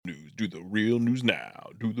Do the real news now.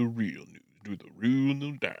 Do the real news. Do the real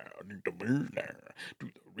news now. Do the real now. Do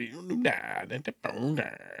the real news now. Do the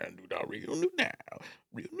real news now.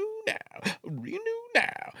 Real news now. Real news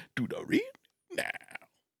now. Do the real now.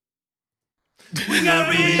 We got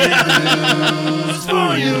real news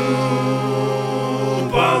for you.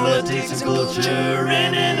 Politics and culture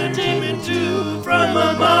and entertainment too. From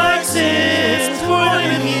a Marxist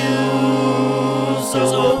point of view.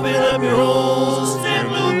 So open up your holes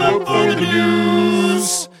and look up for the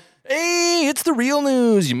news. Hey, it's the real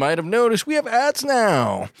news. You might have noticed we have ads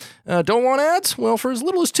now. Don't want ads? Well, for as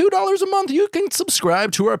little as $2 a month, you can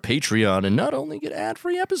subscribe to our Patreon and not only get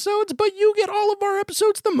ad-free episodes, but you get all of our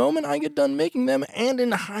episodes the moment I get done making them and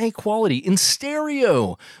in high quality, in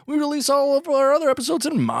stereo. We release all of our other episodes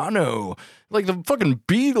in mono, like the fucking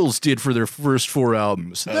Beatles did for their first 4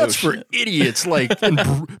 albums. That's for idiots like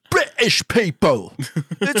British people.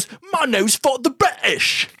 It's mono's for the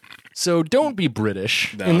British. So don't be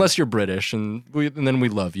British unless you're British, and then we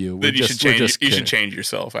love you. Then you should change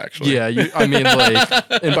yourself, actually. Yeah,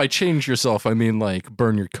 and by change yourself, I mean like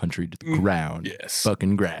burn your country to the ground. Yes.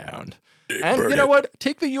 Fucking ground. And you know what?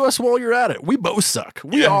 Take the U.S. while you're at it. We both suck.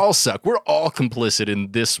 We all suck. We're all complicit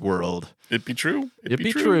in this world. It'd be true. It'd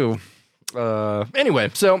be true. Anyway,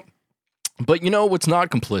 so... But you know what's not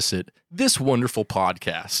complicit? This wonderful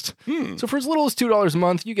podcast. So for as little as $2 a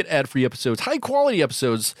month, you get ad-free episodes, high-quality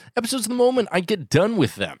episodes the moment I get done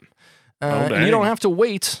with them. And you don't have to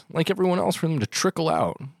wait, like everyone else, for them to trickle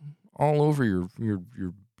out all over your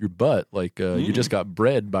butt, like you just got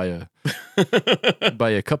bred by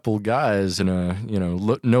a couple guys in a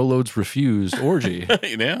no loads refused orgy.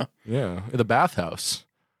 Yeah, the bathhouse.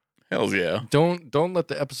 Hells yeah. Don't let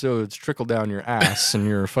the episodes trickle down your ass and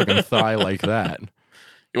your fucking thigh like that.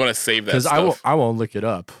 You want to save that stuff. Because I won't lick it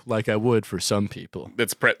up like I would for some people.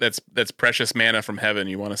 That's precious manna from heaven.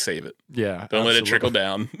 You want to save it. Yeah. Don't let it trickle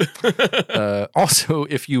down. Also,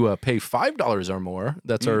 if you pay $5 or more,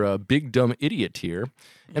 that's our Big Dumb Idiot tier,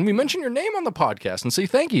 and we mention your name on the podcast and say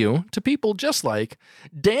thank you to people just like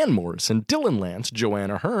Dan Morrison, Dylan Lance,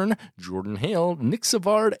 Joanna Hearn, Jordan Hale, Nick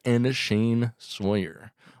Savard, and Shane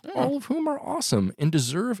Sawyer. All of whom are awesome and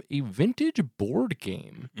deserve a vintage board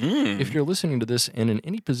game. If you're listening to this and in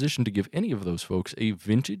any position to give any of those folks a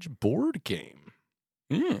vintage board game.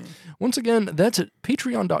 Once again, that's at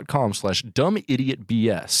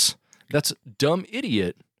patreon.com/dumbidiotbs. That's dumb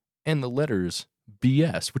idiot and the letters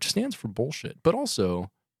BS, which stands for bullshit, but also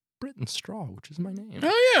Britain Straw, which is my name.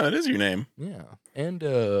 Oh, yeah, that is your name. Yeah. And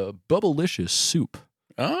Bubblicious Soup.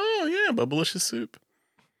 Oh, yeah, Bubblicious Soup.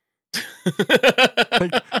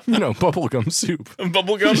 Like, bubblegum soup.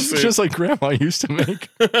 Bubblegum soup. Just like Grandma used to make.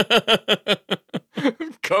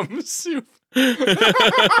 Gum soup.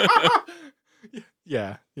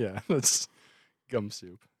 Yeah, that's gum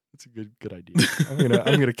soup. That's a good idea. I'm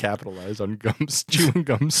gonna capitalize on chewing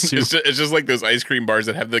gum soup. It's just like those ice cream bars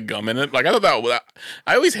that have the gum in it. Like I thought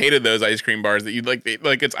I always hated those ice cream bars that you like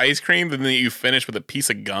it's ice cream and then you finish with a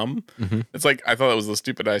piece of gum. It's like I thought that was the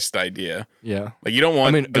stupidest idea. Yeah, like you don't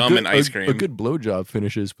want gum and ice cream. A good blowjob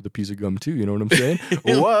finishes with a piece of gum too. You know what I'm saying?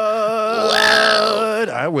 What?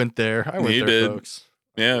 I went there, folks.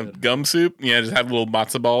 Yeah, gum soup. Yeah, just have little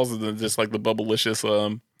matzo balls and then just like the Bubblicious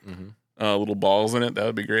little balls in it. That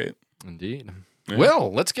would be great. Indeed. Yeah.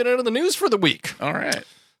 Well, let's get into the news for the week. All right.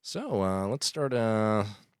 So let's start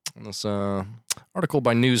this article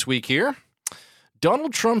by Newsweek here.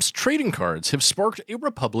 Donald Trump's trading cards have sparked a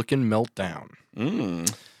Republican meltdown.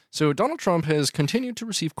 So Donald Trump has continued to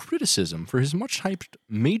receive criticism for his much-hyped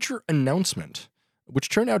major announcement, which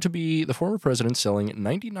turned out to be the former president selling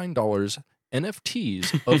 $99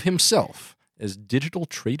 NFTs of himself as digital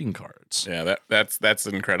trading cards. Yeah, that's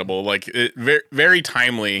incredible. Like very very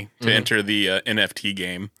timely to enter the NFT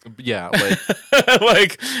game. Yeah,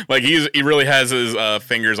 like he really has his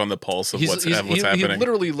fingers on the pulse of what's happening. He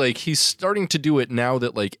literally he's starting to do it now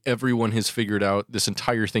that everyone has figured out this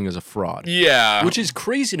entire thing is a fraud. Yeah, which is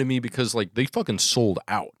crazy to me because they fucking sold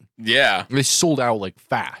out. Yeah, they sold out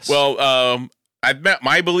fast. Well,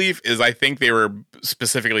 my belief is I think they were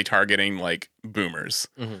specifically targeting boomers,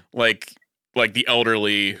 like the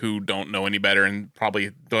elderly who don't know any better and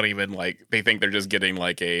probably don't even they think they're just getting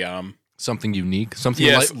a something unique, something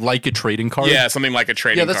like a trading card. Yeah, something like a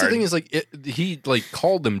trading card. Yeah, that's the thing is he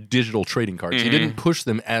called them digital trading cards. He didn't push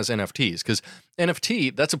them as NFTs because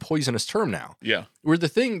NFT, that's a poisonous term now. Yeah. Where the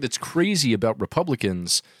thing that's crazy about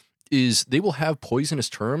Republicans is they will have poisonous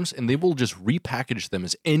terms and they will just repackage them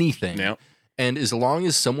as anything. Yeah. And as long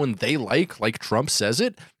as someone they like Trump says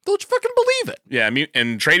it, they'll just fucking believe it. Yeah, I mean,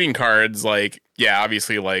 and trading cards,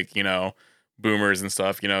 obviously, boomers and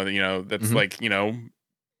stuff, that's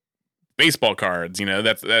baseball cards. You know,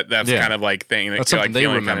 that's Yeah. kind of like thing that That's you're, something like they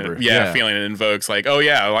feeling remember. Kind of, Yeah. feeling it invokes like, oh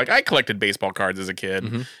yeah, like I collected baseball cards as a kid,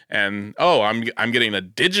 Mhm. and oh, I'm getting a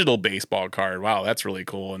digital baseball card. Wow, that's really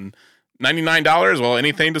cool. And $99. Well,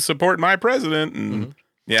 anything to support my president. And Mhm.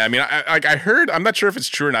 yeah, I mean, I heard, I'm not sure if it's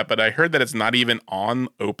true or not, but I heard that it's not even on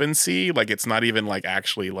OpenSea. Like, it's not even like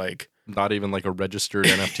actually like. Not even like a registered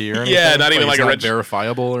NFT or anything. Yeah, not even it's like a not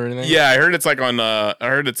verifiable or anything. Yeah, I heard it's like on. I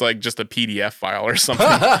heard it's like just a PDF file or something.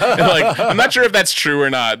 Like, I'm not sure if that's true or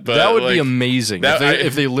not, but that would like, be amazing that-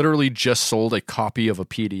 if they literally just sold a copy of a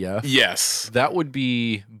PDF. Yes. That would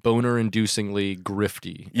be boner-inducingly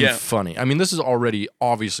grifty and Yeah. funny. I mean, this is already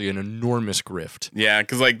obviously an enormous grift. Yeah,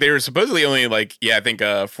 because like they were supposedly only like I think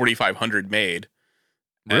 4,500 made.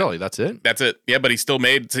 Really, that's it? That's it. Yeah, but he still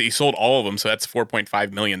made. So he sold all of them, so that's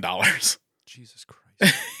 $4.5 million. Jesus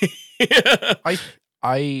Christ.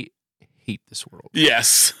 I hate this world.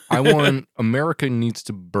 Yes. I want America needs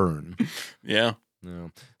to burn. Yeah.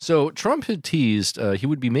 No. So Trump had teased he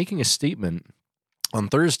would be making a statement on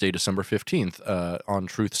Thursday, December 15th, on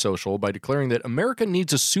Truth Social by declaring that America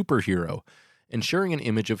needs a superhero and sharing an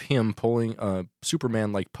image of him pulling a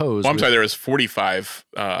Superman-like pose. Well, I'm sorry. There was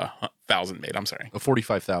 45,000 made. I'm sorry.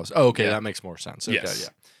 45,000. Oh, okay, Yeah. that makes more sense. Okay, Yes.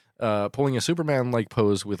 yeah. Pulling a Superman-like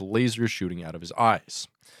pose with lasers shooting out of his eyes.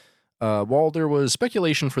 While there was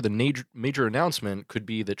speculation for the major announcement could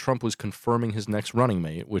be that Trump was confirming his next running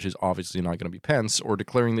mate, which is obviously not going to be Pence, or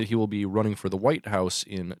declaring that he will be running for the White House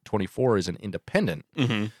in 24 as an independent.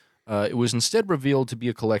 Mm-hmm. It was instead revealed to be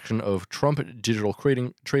a collection of Trump digital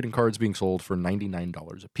trading cards being sold for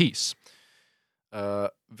 $99 a piece.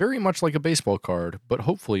 Very much like a baseball card, but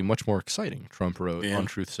hopefully much more exciting, Trump wrote on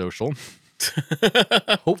Truth Social.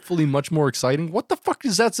 Hopefully much more exciting? What the fuck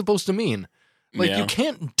is that supposed to mean? Like, Yeah. you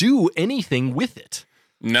can't do anything with it.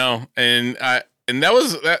 No, and that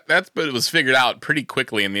was that's but it was figured out pretty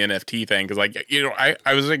quickly in the NFT thing because like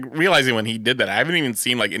I was like realizing when he did that I haven't even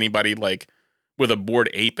seen like anybody like with a Bored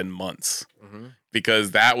Ape in months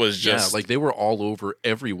because that was just like they were all over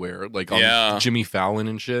everywhere, like on Jimmy Fallon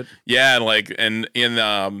and shit. Yeah, like and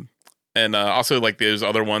also like there's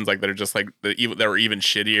other ones like that are just like that were even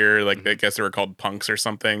shittier. Like I guess they were called punks or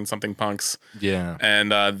something punks. Yeah,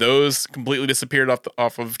 and those completely disappeared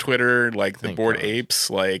off of Twitter. Like the Bored Apes,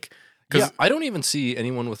 like. Yeah, I don't even see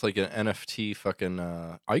anyone with like an NFT fucking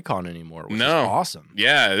icon anymore, which is awesome.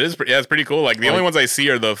 Yeah, it is. Yeah, it's pretty cool. Like the only ones I see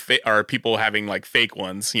are people having like fake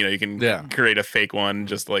ones. You know, you can create a fake one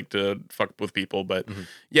just like to fuck with people. But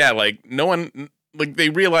yeah, like no one like they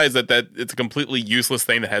realize that it's a completely useless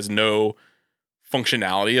thing that has no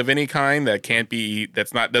functionality of any kind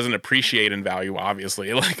doesn't appreciate in value,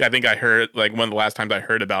 obviously. Like I think I heard like one of the last times I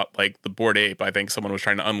heard about like the Bored Ape, I think someone was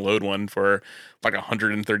trying to unload one for like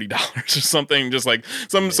 $130 or something, just like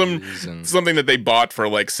something that they bought for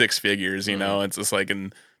like six figures, you know. It's just like,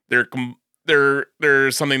 and they're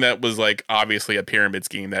something that was like obviously a pyramid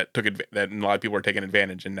scheme that that a lot of people are taking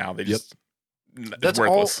advantage, and now they just it's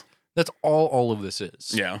worthless. That's all of this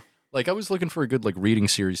is. Yeah. Like, I was looking for a good, like, reading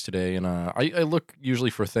series today, and I look usually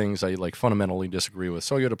for things I, like, fundamentally disagree with.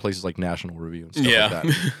 So I go to places like National Review and stuff like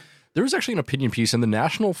that. There was actually an opinion piece in the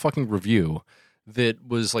National fucking Review that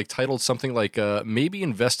was, like, titled something like, maybe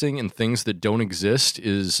investing in things that don't exist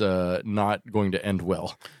is not going to end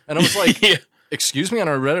well. And I was like, excuse me? And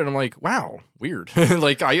I read it, and I'm like, wow, weird.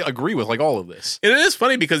 Like, I agree with, like, all of this. It is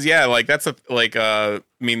funny because, yeah, like, that's I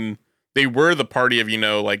mean... They were the party of, you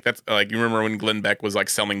know, like that's like you remember when Glenn Beck was like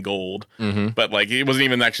selling gold, but like he wasn't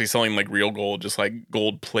even actually selling like real gold, just like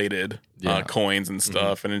gold plated coins and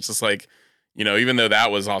stuff. And it's just like, you know, even though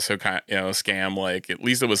that was also kind of, you know, a scam, like at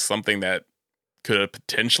least it was something that could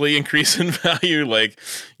potentially increase in value. Like,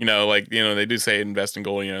 they do say invest in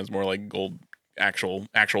gold, you know, it's more like gold, actual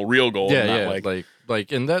real gold. Yeah,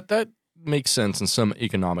 like, and that makes sense in some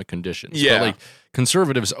economic conditions. Yeah. But like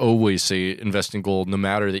conservatives always say invest in gold no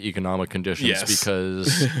matter the economic conditions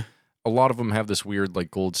because a lot of them have this weird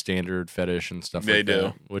like gold standard fetish and stuff like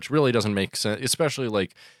that, which really doesn't make sense, especially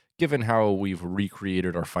like given how we've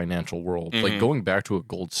recreated our financial world. Like going back to a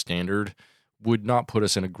gold standard would not put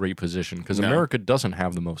us in a great position because America doesn't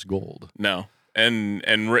have the most gold. No. And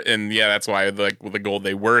yeah, that's why like with the gold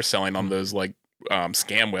they were selling on those like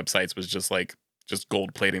scam websites was just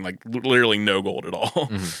gold plating, like literally no gold at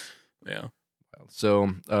all. Yeah.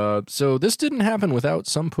 So this didn't happen without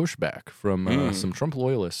some pushback from some Trump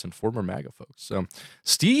loyalists and former MAGA folks.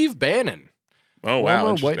 Steve Bannon,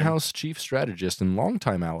 former White House chief strategist and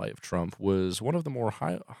longtime ally of Trump, was one of the more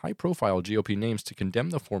high-profile GOP names to condemn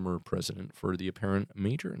the former president for the apparent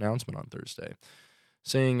major announcement on Thursday,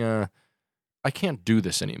 saying, I can't do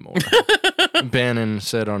this anymore. Bannon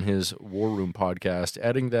said on his War Room podcast,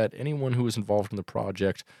 adding that anyone who was involved in the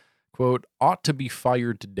project, quote, ought to be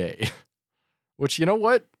fired today. Which, you know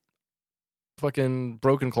what? Fucking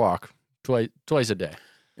broken clock. Twice a day.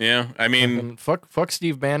 Yeah, I mean, fuck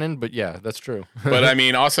Steve Bannon, but yeah, that's true. but I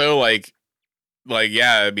mean, also like,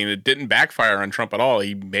 yeah, I mean, it didn't backfire on Trump at all.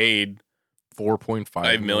 He made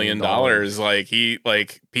 $4.5 million.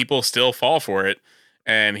 Like people still fall for it,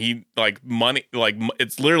 and he money,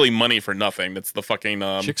 it's literally money for nothing. That's the fucking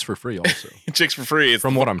Chicks for free, also. Chicks for free.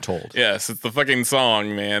 From what I'm told. Yes, it's the fucking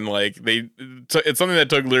song, man. Like it's something that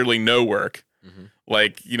took literally no work. Mm-hmm.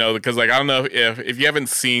 Like, you know, because like I don't know if you haven't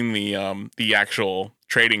seen the actual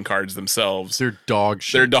trading cards themselves. They're dog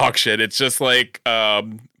shit. They're dog shit. It's just like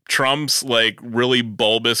Trump's like really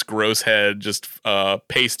bulbous gross head just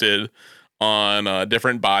pasted on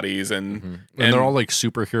different bodies and they're all like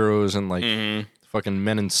superheroes and like fucking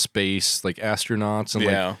men in space, like astronauts and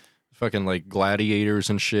like fucking like gladiators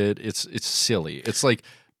and shit. It's silly. It's like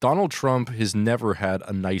Donald Trump has never had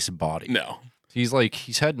a nice body. No.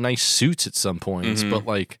 He's had nice suits at some points, but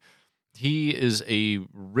like he is a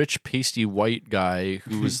rich, pasty white guy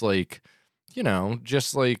who is like, you know,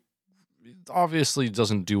 just like obviously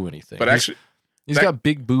doesn't do anything. But actually, he's got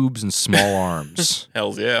big boobs and small arms.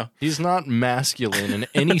 Hells yeah. He's not masculine in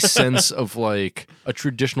any sense of like a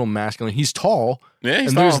traditional masculine. He's tall. Yeah,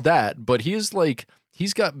 he's and tall. There's that, but he's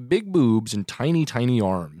got big boobs and tiny, tiny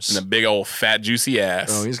arms. And a big old fat juicy ass.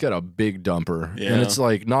 Oh, he's got a big dumper. Yeah. And it's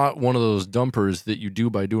like not one of those dumpers that you do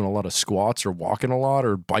by doing a lot of squats or walking a lot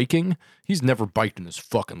or biking. He's never biked in his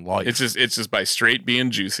fucking life. It's just by straight being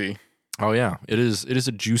juicy. Oh yeah, it is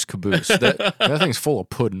a juice caboose. That thing's full of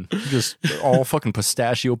pudding. Just all fucking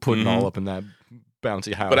pistachio pudding all up in that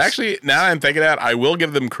bouncy house. But actually, now I'm thinking that I will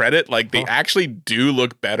give them credit. Like they actually do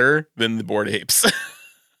look better than the Bored Apes.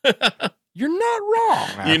 You're not wrong.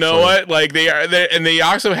 Actually. You know what? Like and they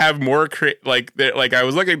also have more like I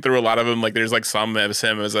was looking through a lot of them. Like there's like some of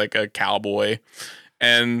him as like a cowboy,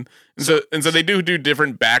 and so they do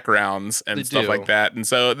different backgrounds and stuff like that. And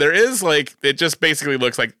so there is like it just basically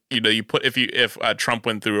looks like, you know, you put if Trump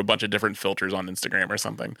went through a bunch of different filters on Instagram or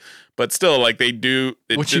something, but still like they do,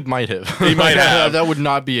 which he might have. He might have. That would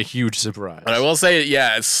not be a huge surprise. But I will say,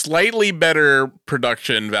 yeah, it's slightly better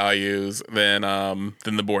production values than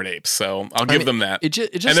the Bored Apes. So I'll give them that. It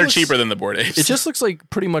just and they're looks cheaper than the Bored Apes. It just looks like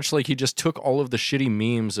pretty much like he just took all of the shitty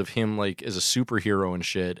memes of him like as a superhero and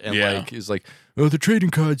shit, and like is like, oh, the trading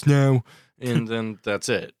cards now. And then that's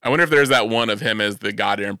it. I wonder if there's that one of him as the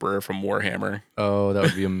God Emperor from Warhammer. Oh, that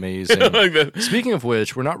would be amazing. Like Speaking of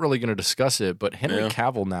which, we're not really going to discuss it, but Henry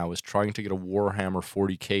Cavill now is trying to get a Warhammer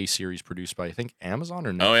 40K series produced by, I think, Amazon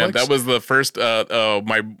or Netflix. Oh, yeah, that was the first.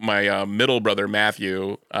 My middle brother,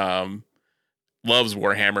 Matthew, loves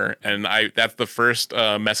Warhammer, and that's the first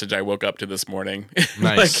message I woke up to this morning.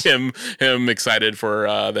 Nice. Like him excited for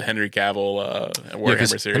the Henry Cavill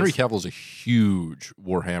Warhammer series. Henry Cavill's a huge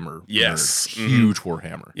Warhammer yes nerd. Huge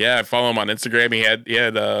Warhammer. Yeah, I follow him on Instagram. He had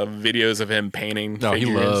videos of him painting figures. He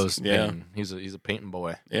loves painting. He's a painting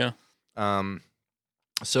boy. Yeah.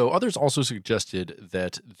 So others also suggested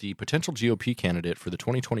that the potential GOP candidate for the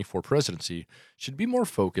 2024 presidency should be more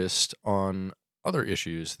focused on other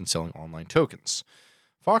issues than selling online tokens.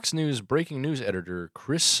 Fox News breaking news editor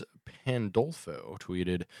Chris Pandolfo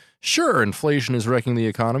tweeted, "Sure, inflation is wrecking the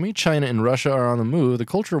economy. China and Russia are on the move. The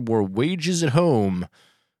culture war wages at home."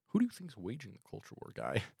 Who do you think's waging the culture war,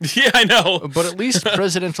 guy? Yeah, I know. But at least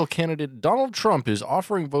presidential candidate Donald Trump is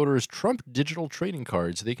offering voters Trump digital trading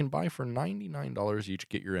cards they can buy for $99 each.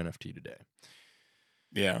 Get your NFT today.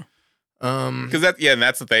 Yeah. Because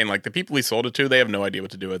that's the thing. Like the people he sold it to, they have no idea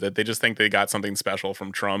what to do with it. They just think they got something special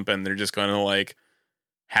from Trump, and they're just going to like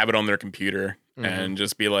have it on their computer and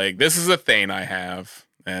just be like, "This is a thing I have."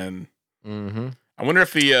 And I wonder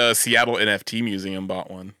if the Seattle NFT Museum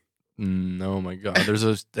bought one. Oh my God! There's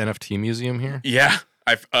a NFT museum here. Yeah,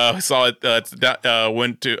 I saw it.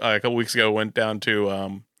 Went to a couple weeks ago. Went down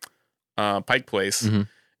to Pike Place,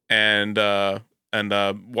 and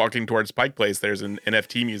walking towards Pike Place, there's an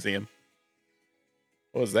NFT museum.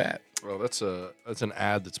 What was that? Well, that's an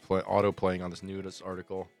ad that's auto playing on this Nudist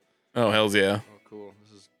article. Oh, hells yeah! Oh, cool.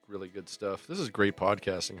 This is really good stuff. This is great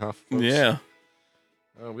podcasting, huh, folks? Yeah.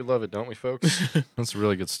 We love it, don't we, folks? That's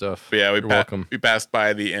really good stuff. But yeah, You're welcome. We passed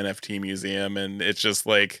by the NFT museum, and it's just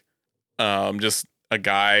like, just a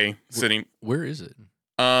guy sitting. Where is it?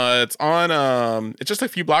 It's on. It's just a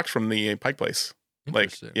few blocks from the Pike Place. Like,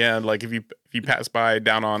 Interesting. yeah, like if you pass by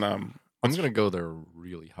down on I'm gonna go there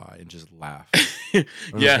really high and just laugh. I'm just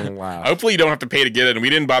Yeah. gonna laugh. Hopefully you don't have to pay to get in.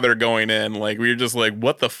 We didn't bother going in. Like we were just like,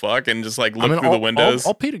 what the fuck, and just like look through the windows.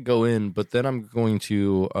 I'll pay to go in, but then I'm going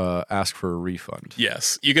to ask for a refund.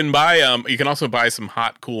 Yes, you can buy. You can also buy some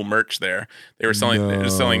hot, cool merch there. They were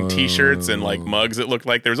selling T-shirts and like mugs. It looked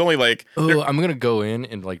like there was only like. Oh, I'm gonna go in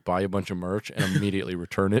and like buy a bunch of merch and immediately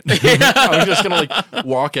return it. I'm just gonna like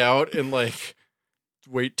walk out and like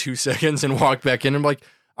wait 2 seconds and walk back in. And I'm like,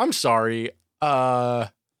 I'm sorry.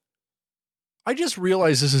 I just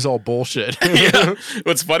realized this is all bullshit. Yeah.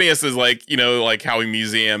 What's funniest is like, like how a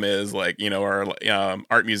museum is like, our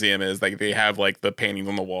art museum is like they have like the paintings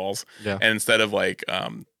on the walls. Yeah. And instead of like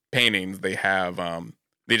paintings, they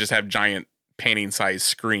just have giant painting size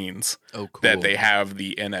screens Oh, cool. that they have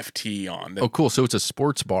the NFT on. Oh, cool. So it's a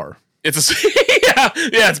sports bar. It's a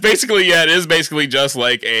it's basically it is basically just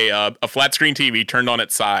like a flat screen TV turned on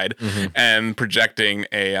its side and projecting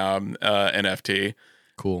a NFT.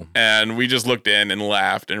 Cool. And we just looked in and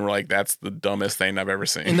laughed and we're like, that's the dumbest thing I've ever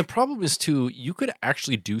seen. And the problem is too, you could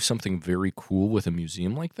actually do something very cool with a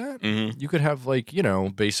museum like that. Mm-hmm. You could have like,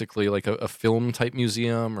 basically like a film type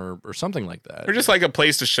museum or something like that. Or just like a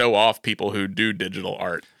place to show off people who do digital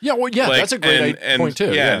art. Yeah, well, yeah, Like, that's a great point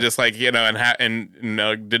too. Yeah, just like,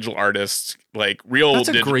 digital artists, like real. That's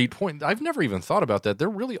a great point. I've never even thought about that. There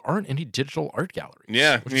really aren't any digital art galleries.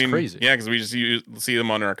 Yeah, which is crazy. Yeah, because we just see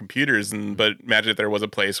them on our computers, but imagine if there was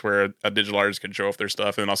a place where a digital artist could show off their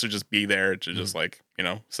stuff and also just be there to just like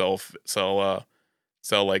sell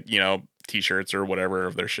like T-shirts or whatever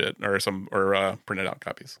of their shit or printed out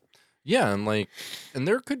copies. Yeah, and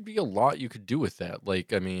there could be a lot you could do with that.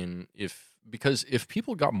 Like, I mean, because if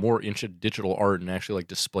people got more into digital art and actually like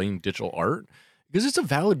displaying digital art, because it's a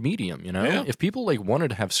valid medium, Yeah. If people like wanted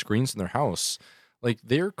to have screens in their house, like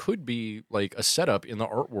there could be like a setup in the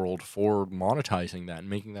art world for monetizing that and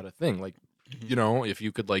making that a thing. Like, if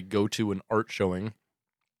you could like go to an art showing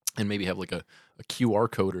and maybe have like a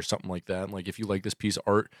QR code or something like that. And like if you like this piece of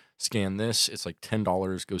art, scan this. It's like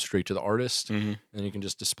 $10 goes straight to the artist, and you can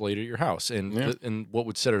just display it at your house. And and what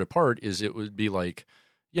would set it apart is it would be like,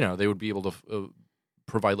 they would be able to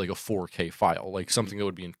provide like a 4K file, like something that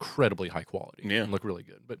would be incredibly high quality and look really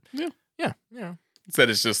good. But yeah.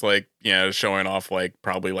 Instead, it's just like showing off like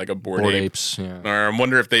probably like a board ape. Apes. Yeah. Or I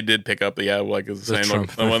wonder if they did pick up like I was saying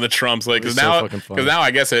Trump. one of the Trumps, like because now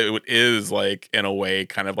I guess it is like in a way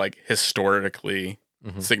kind of like historically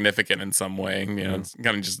significant in some way. It's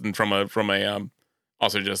kind of just from a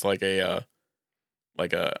also just like a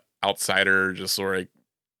outsider, just sort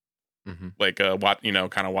of like kind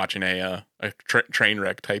of watching a train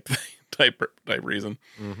wreck type reason.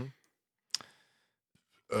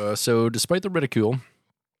 So despite the ridicule,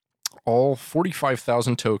 all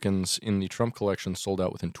 45,000 tokens in the Trump collection sold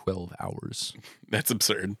out within 12 hours. That's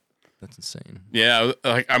absurd. That's insane. Yeah,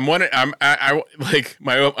 like I'm wondering. I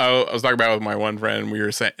was talking about it with my one friend. We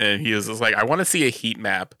were saying, and he was just like, I want to see a heat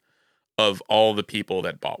map of all the people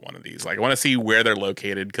that bought one of these. Like, I want to see where they're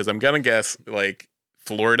located because I'm gonna guess like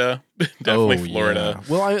Florida, definitely Florida.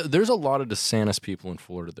 Yeah. Well, there's a lot of DeSantis people in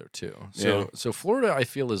Florida there too. So Florida, I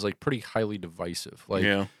feel, is like pretty highly divisive.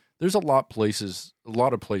 Like, there's a lot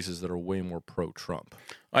of places that are way more pro-Trump.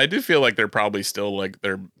 I do feel like they're probably still like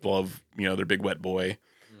their big wet boy.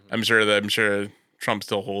 I'm sure Trump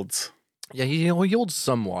still holds. Yeah, he holds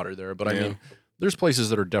some water there, but I mean, there's places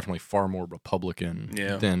that are definitely far more Republican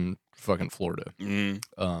than fucking Florida.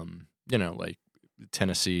 Like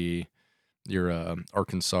Tennessee, your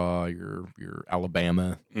Arkansas, your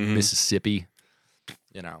Alabama, Mississippi.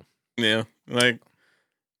 Yeah, like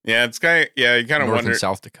it's kind of you kind of North wonder and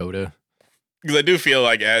South Dakota. Because I do feel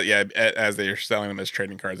like as they're selling them as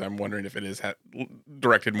trading cards, I'm wondering if it is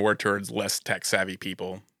directed more towards less tech savvy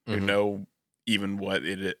people who know even what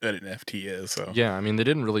an NFT is. So yeah, I mean, they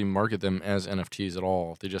didn't really market them as NFTs at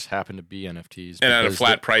all. They just happened to be NFTs, and at a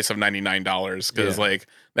flat price of $99. Because like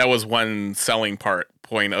that was one selling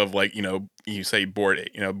point of like you say Bored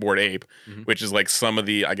Ape, which is like some of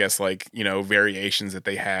the variations that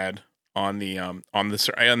they had on the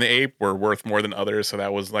ape were worth more than others, so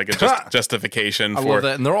that was like a justification. I love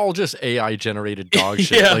that, and they're all just AI generated dog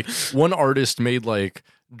shit. Like one artist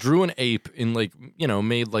drew an ape in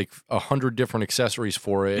made like 100 different accessories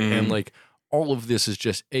for it, and like all of this is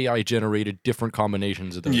just AI generated different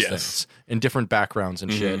combinations of those things and different backgrounds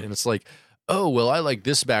and shit. And it's like, oh, well, I like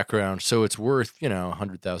this background, so it's worth,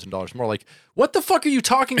 $100,000 more. Like, what the fuck are you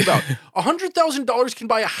talking about? $100,000 can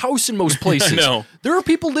buy a house in most places. know. There are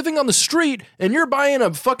people living on the street, and you're buying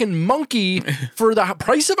a fucking monkey for the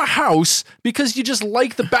price of a house because you just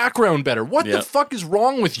like the background better. What the fuck is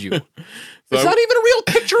wrong with you? It's not even a real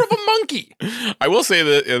picture of a monkey. I will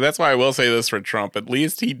say that's why I will say this for Trump. At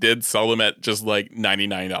least he did sell them at just like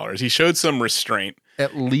 $99. He showed some restraint.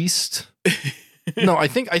 At least. No, I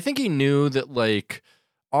think he knew that, like,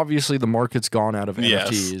 obviously the market's gone out of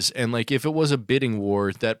NFTs, and like if it was a bidding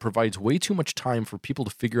war, that provides way too much time for people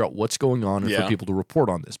to figure out what's going on and for people to report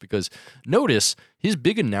on this. Because notice his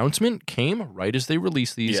big announcement came right as they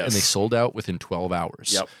released these, and they sold out within 12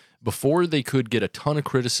 hours. Yep. Before they could get a ton of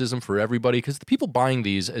criticism for everybody, because the people buying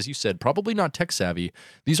these, as you said, probably not tech savvy.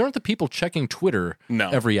 These aren't the people checking Twitter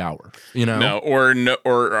every hour, or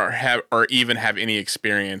even have any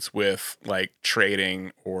experience with like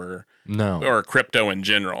trading or crypto in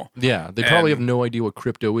general. Yeah, they probably have no idea what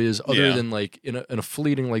crypto is, other than like in a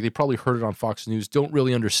fleeting, like they probably heard it on Fox News, don't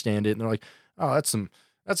really understand it, and they're like, oh, that's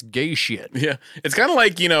gay shit. Yeah, it's kind of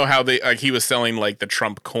like how they he was selling like the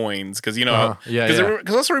Trump coins because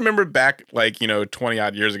because also remember back like 20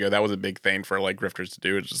 odd years ago that was a big thing for like grifters to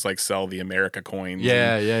do. It's just like sell the America coins.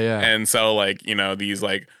 And sell like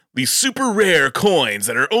these super rare coins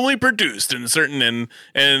that are only produced in certain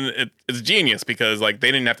and it's genius because like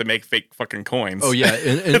they didn't have to make fake fucking coins. Oh yeah,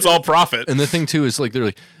 and it's all profit. And the thing too is like they're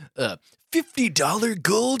like $50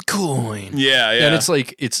 gold coin. Yeah. And it's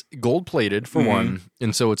like it's gold plated for one,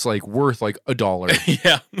 and so it's like worth like $1.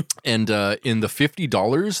 Yeah. And in the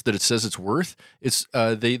 $50 that it says it's worth, it's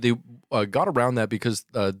they got around that because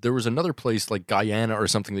there was another place like Guyana or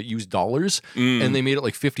something that used dollars, and they made it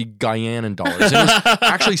like 50 Guyanan dollars. And it was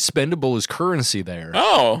actually spendable as currency there.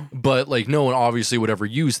 Oh. But like no one obviously would ever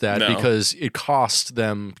use that because it cost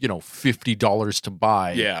them, $50 to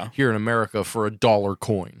buy here in America for $1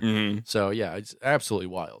 coin. Mm-hmm. So yeah, it's absolutely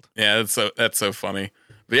wild. Yeah, that's so funny.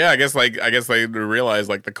 But yeah, I guess they realize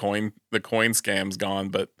like the coin scam's gone,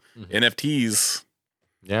 but NFTs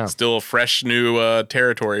still a fresh new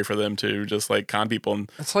territory for them to just like con people.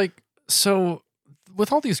 And it's like, so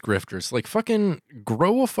with all these grifters, like fucking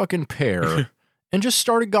grow a fucking pair and just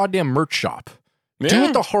start a goddamn merch shop. Yeah. Do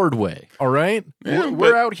it the hard way. All right. Yeah,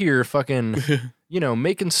 we're out here fucking,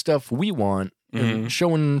 making stuff we want and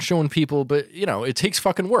showing people, but it takes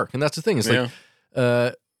fucking work. And that's the thing. It's like,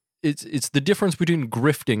 it's the difference between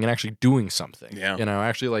grifting and actually doing something. Yeah.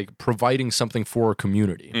 Actually like providing something for a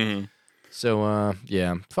community. Mm-hmm. So,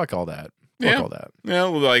 fuck all that. Fuck all that. Yeah,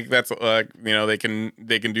 like that's they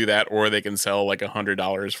can do that, or they can sell like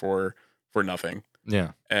 $100 for nothing.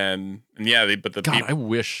 Yeah, God, I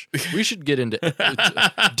wish we should get into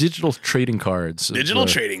digital trading cards.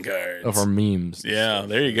 Trading cards of our memes. Yeah,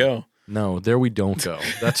 there you go. No, there we don't go.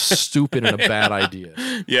 That's stupid and a bad idea.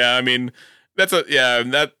 Yeah, I mean.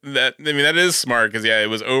 That is smart because it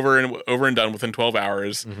was over and done within 12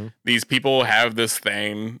 hours. Mm-hmm. These people have this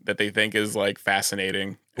thing that they think is like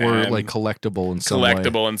fascinating or like collectible in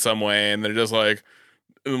some way, and they're just like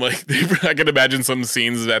I can imagine some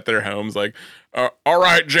scenes at their homes like, all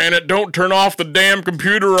right, Janet, don't turn off the damn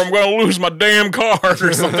computer, or I'm gonna lose my damn card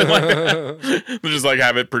or something like that. They just like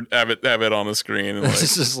have it on the screen. And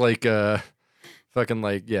it's just like fucking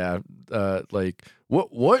like like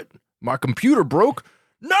what. My computer broke.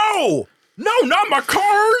 No, not my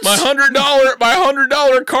cards. My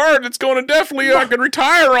 $100 card that's going to definitely I can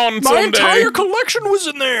retire on someday. My entire collection was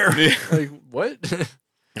in there. Yeah. Like what?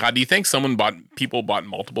 God, do you think people bought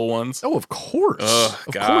multiple ones? Oh, of course. Ugh,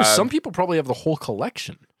 of course. Some people probably have the whole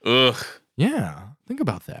collection. Ugh. Yeah. Think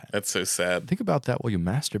about that. That's so sad. Think about that while you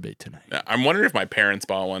masturbate tonight. I'm wondering if my parents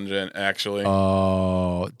bought one, actually.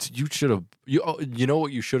 Oh, you should have. You know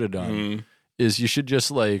what you should have done. Mm-hmm. Is you should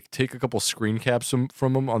just like take a couple screen caps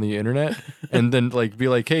from them on the internet and then like be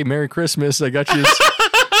like, hey, Merry Christmas. I got you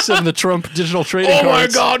some of the Trump digital trading cards. Oh my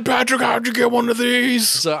God, Patrick, how'd you get one of these?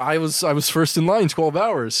 So I was first in line 12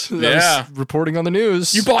 hours. I was reporting on the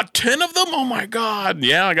news. You bought 10 of them? Oh my God.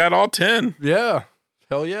 Yeah, I got all 10. Yeah.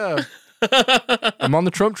 Hell yeah. I'm on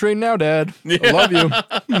the Trump train now, Dad. Yeah. I love you.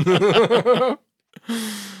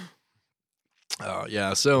 Oh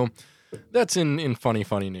yeah. So that's in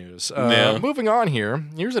funny news. Moving on here,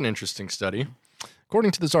 here's an interesting study.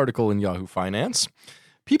 According to this article in Yahoo Finance,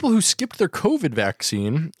 people who skipped their COVID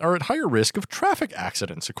vaccine are at higher risk of traffic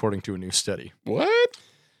accidents, according to a new study. What?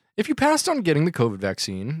 If you passed on getting the COVID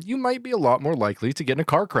vaccine, you might be a lot more likely to get in a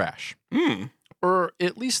car crash. Or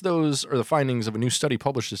at least those are the findings of a new study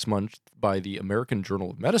published this month by the American Journal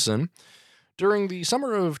of Medicine, During the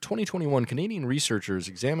summer of 2021, Canadian researchers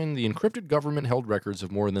examined the encrypted government-held records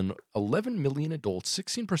of more than 11 million adults,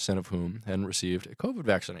 16% of whom hadn't received a COVID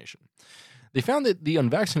vaccination. They found that the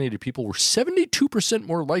unvaccinated people were 72%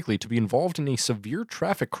 more likely to be involved in a severe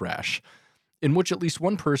traffic crash in which at least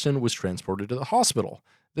one person was transported to the hospital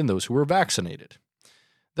than those who were vaccinated.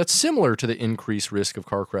 That's similar to the increased risk of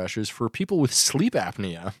car crashes for people with sleep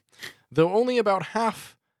apnea, though only about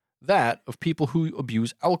half that of people who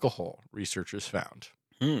abuse alcohol, researchers found.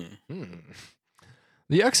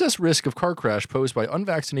 The excess risk of car crash posed by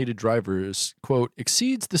unvaccinated drivers, quote,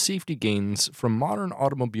 exceeds the safety gains from modern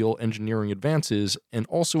automobile engineering advances and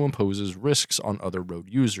also imposes risks on other road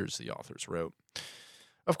users, the authors wrote.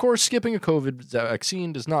 Of course, skipping a COVID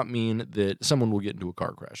vaccine does not mean that someone will get into a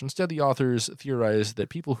car crash. Instead, the authors theorize that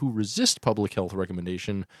people who resist public health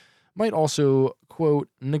recommendation might also, quote,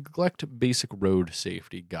 neglect basic road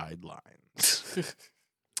safety guidelines.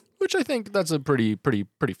 Which I think that's a pretty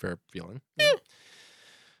fair feeling.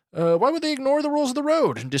 Why would they ignore the rules of the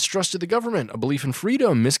road? Distrust of the government, a belief in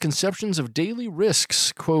freedom, misconceptions of daily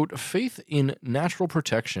risks, quote, faith in natural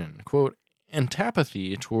protection, quote,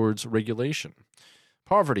 antipathy towards regulation.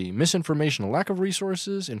 Poverty, misinformation, lack of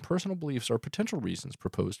resources, and personal beliefs are potential reasons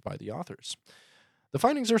proposed by the authors. The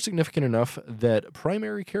findings are significant enough that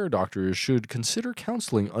primary care doctors should consider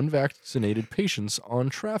counseling unvaccinated patients on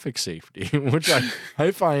traffic safety, which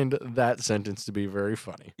I find that sentence to be very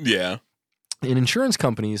funny. Yeah. And insurance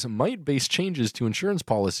companies might base changes to insurance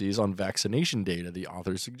policies on vaccination data, the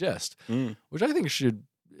authors suggest, which I think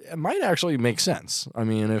might actually make sense. I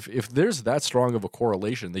mean, if there's that strong of a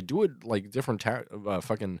correlation, they do it like different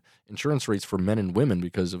fucking insurance rates for men and women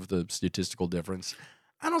because of the statistical difference.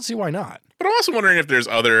 I don't see why not. But I'm also wondering if there's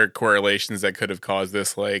other correlations that could have caused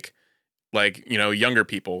this, like younger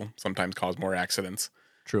people sometimes cause more accidents.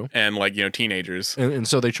 True. And teenagers. And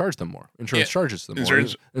so they charge them more. Insurance charges them more.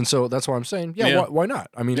 And so that's why I'm saying, why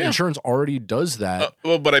not? I mean, insurance already does that.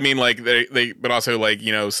 But I mean, but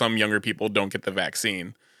also some younger people don't get the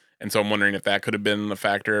vaccine. And so I'm wondering if that could have been the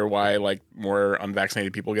factor why more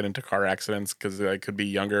unvaccinated people get into car accidents, because they could be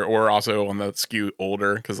younger, or also on the skew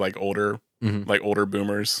older, because older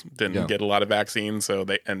boomers didn't get a lot of vaccines. So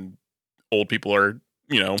old people are,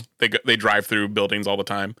 they drive through buildings all the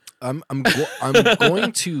time. I'm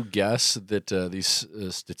going to guess that these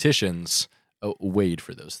statisticians weighed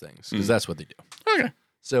for those things, because that's what they do. Okay.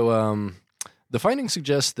 So the findings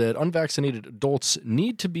suggest that unvaccinated adults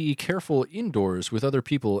need to be careful indoors with other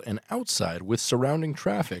people and outside with surrounding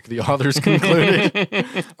traffic, the authors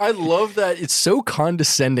concluded. I love that it's so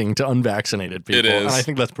condescending to unvaccinated people. It is. And I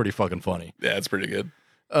think that's pretty fucking funny. Yeah, it's pretty good.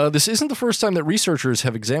 This isn't the first time that researchers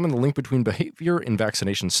have examined the link between behavior and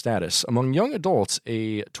vaccination status. Among young adults,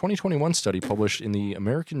 a 2021 study published in the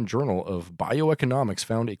American Journal of Bioeconomics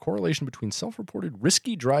found a correlation between self-reported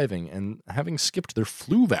risky driving and having skipped their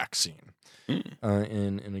flu vaccine.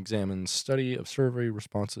 In an examined study of survey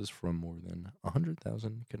responses from more than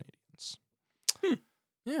 100,000 Canadians.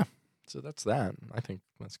 Yeah, so that's that. I think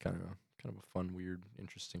that's kind of a fun, weird,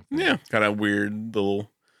 interesting thing. Yeah, kind of weird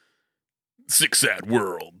little sick, sad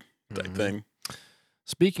world type thing.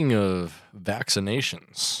 Speaking of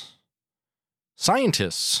vaccinations,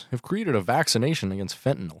 scientists have created a vaccination against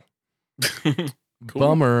fentanyl. Cool.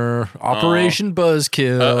 Bummer. Operation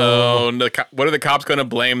Buzzkill. Uh-oh. What are the cops going to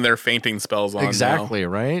blame their fainting spells on? Exactly, now?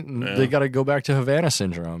 Right? Yeah. They got to go back to Havana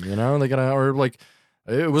syndrome, They got to, or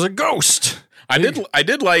it was a ghost. I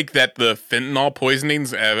did like that the fentanyl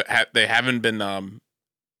poisonings they haven't been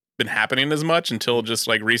happening as much until just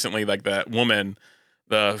recently, that woman,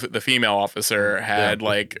 the female officer had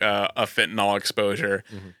a fentanyl exposure.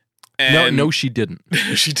 Mm-hmm. And no, she didn't.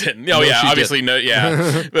 She didn't. Oh, no, yeah, obviously no.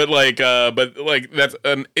 Yeah, but that's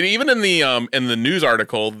and even in the news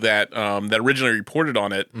article that originally reported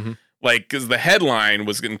on it, because the headline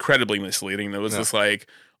was incredibly misleading. It was just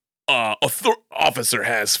officer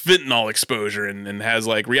has fentanyl exposure and has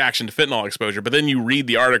reaction to fentanyl exposure. But then you read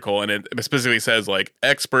the article and it specifically says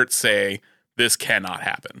experts say this cannot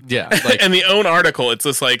happen. Yeah, and the own article, it's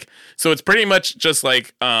just so it's pretty much just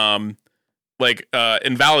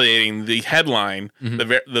invalidating the headline,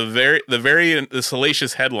 the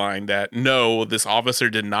salacious headline that no, this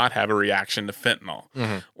officer did not have a reaction to fentanyl.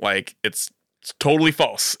 It's totally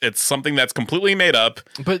false. It's something that's completely made up.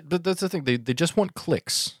 But that's the thing. They just want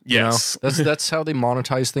clicks. Yes, that's how they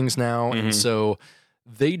monetize things now, and so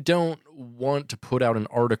they don't want to put out an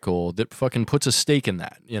article that fucking puts a stake in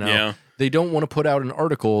that. Yeah. They don't want to put out an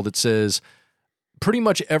article that says pretty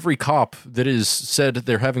much every cop that is said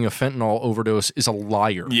they're having a fentanyl overdose is a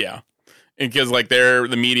liar. Yeah. because like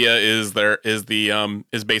the media is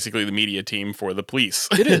basically the media team for the police.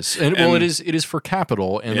 It is, and well, it is for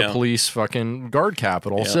Capitol, and the police fucking guard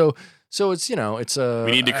Capitol. Yeah. So it's it's a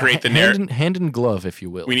we need to create the hand in glove, if you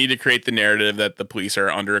will. We need to create the narrative that the police are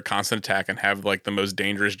under a constant attack and have like the most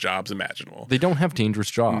dangerous jobs imaginable. They don't have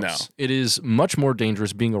dangerous jobs. No. It is much more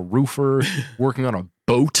dangerous being a roofer, working on a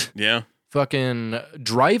boat, Yeah. fucking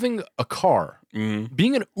driving a car. Mm-hmm.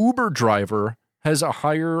 Being an Uber driver has a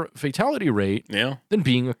higher fatality rate Yeah. than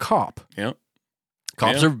being a cop. Yeah.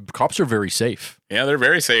 Cops are very safe. Yeah, they're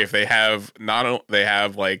very safe. They have not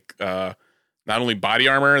only body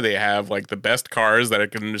armor, they have like the best cars that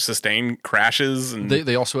can sustain crashes, and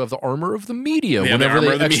They also have the armor of the media. Yeah, Whenever the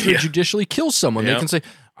armor they of the media. extrajudicially kill someone, Yeah. they can say,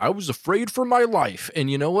 "I was afraid for my life," and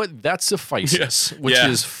you know what? That suffices, which Yeah.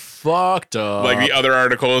 is fucked up. like the other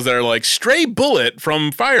articles that are like stray bullet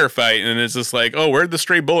from firefight, and it's just like, oh, where'd the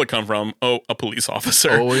stray bullet come from? Oh, a police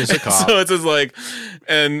officer. Always a cop. So it's just like,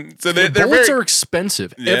 and so they're bullets very, are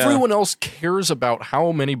expensive. Yeah. Everyone else cares about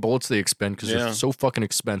how many bullets they expend because Yeah. they're so fucking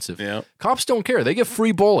expensive. Yeah. Cops don't care. They get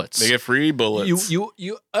free bullets. they get free bullets.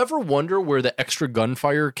 You ever wonder where the extra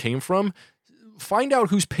gunfire came from? Find out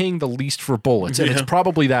who's paying the least for bullets, and it's Yeah.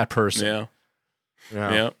 probably that person.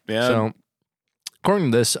 Yeah. Yeah. So,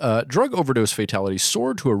 according to this, drug overdose fatalities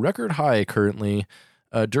soared to a record high currently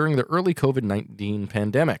during the early COVID-19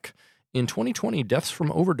 pandemic. In 2020, deaths from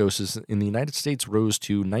overdoses in the United States rose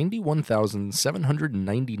to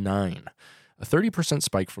 91,799, a 30%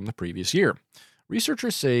 spike from the previous year.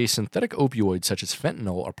 Researchers say synthetic opioids such as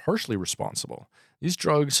fentanyl are partially responsible. These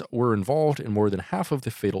drugs were involved in more than half of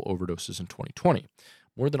the fatal overdoses in 2020.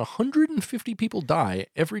 More than 150 people die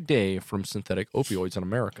every day from synthetic opioids in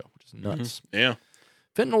America, which is nuts. Yeah.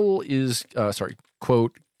 Fentanyl is,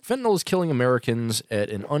 quote, fentanyl is killing Americans at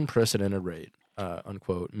an unprecedented rate,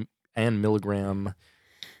 unquote. Ann Milgram,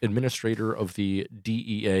 administrator of the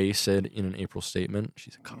DEA, said in an April statement.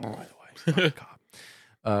 She's a cop, by the way. She's not a cop.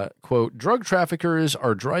 Quote, drug traffickers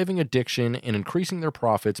are driving addiction and increasing their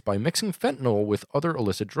profits by mixing fentanyl with other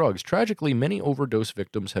illicit drugs. Tragically, many overdose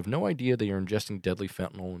victims have no idea they are ingesting deadly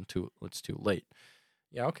fentanyl until it's too late.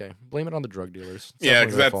 Yeah, okay. Blame it on the drug dealers. It's Yeah,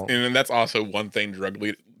 definitely their because fault. that's also one thing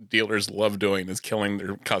dealers love doing is killing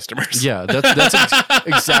their customers. Yeah, that's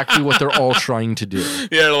exactly what they're all trying to do.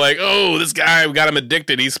 Yeah, they're like, oh, this guy, we got him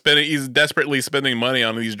addicted. He's desperately spending money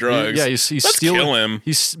on these drugs. Yeah, he's Let's stealing. kill him.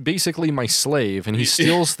 He's basically my slave, and he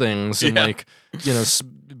steals things and Yeah.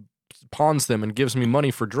 pawns them and gives me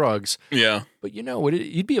money for drugs. Yeah. But you know what?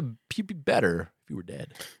 He'd be better if you were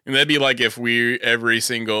dead. And that'd be like if every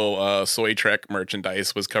single Soy Trek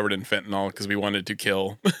merchandise was covered in fentanyl because we wanted to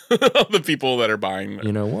kill the people that are buying them.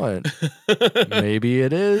 You know what? Maybe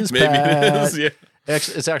it is. Maybe Pat. it is. Yeah.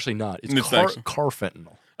 It's actually not. It's It's car actually-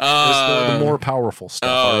 fentanyl. It's the more powerful stuff.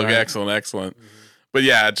 Oh, all okay, right? excellent. But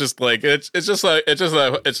yeah, it's just like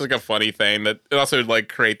it's like a funny thing that it also like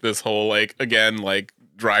create this whole like again like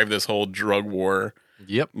drive this whole drug war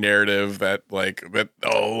Yep. narrative that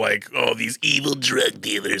these evil drug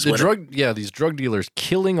dealers These drug dealers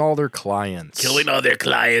killing all their clients. Killing all their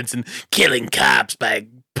clients and killing cops by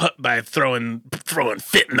throwing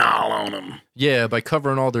fentanyl on them. Yeah, by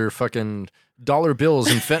covering all their fucking dollar bills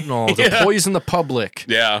and fentanyl to poison the public.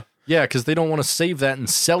 yeah. Yeah, because they don't want to save that and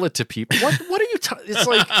sell it to people. What are you It's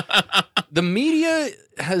like the media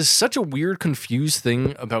has such a weird, confused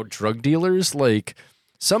thing about drug dealers. Like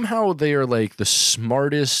somehow they are like the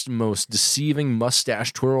smartest, most deceiving,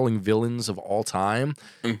 mustache twirling villains of all time.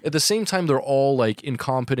 At the same time, they're all like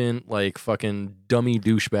incompetent, like fucking dummy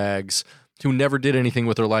douchebags who never did anything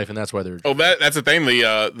with their life, and that's why they're. Oh, that's the thing.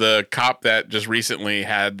 The cop that just recently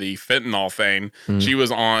had the fentanyl thing, she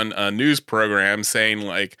was on a news program saying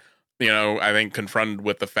like, I think confronted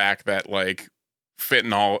with the fact that like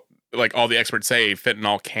fentanyl, like all the experts say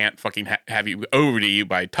fentanyl can't fucking have you over to you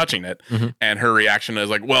by touching it. And her reaction is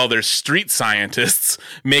like, well, there's street scientists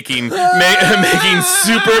making making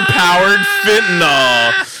super powered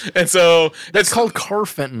fentanyl. And so That's called car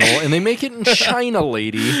fentanyl, and they make it in China,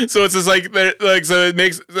 lady. so it's just like so it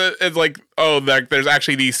makes it's like, oh, like there's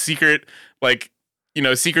actually these secret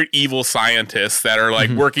secret evil scientists that are like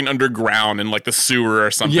working underground in like the sewer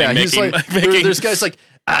or something. Yeah, he's like, there's guys like,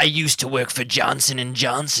 I used to work for Johnson &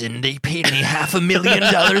 Johnson. They paid me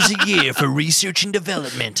 $500,000 a year for research and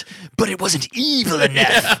development, but it wasn't evil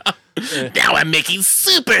enough. now I'm making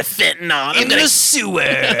super fentanyl. In the sewer.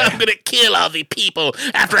 I'm gonna kill all the people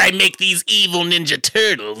after I make these evil Ninja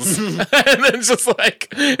Turtles. And it's just like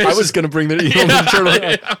I was gonna bring the evil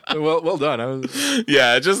Ninja Turtle. Well done.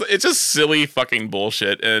 it's just silly fucking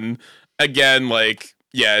bullshit. And again, like,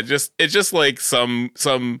 yeah, it's just like some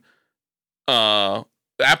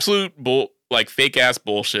absolute like fake ass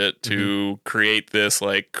bullshit to create this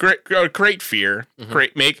like create fear,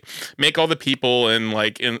 make all the people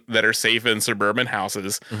that are safe in suburban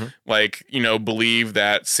houses like, you know, believe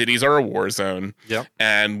that cities are a war zone. Yep.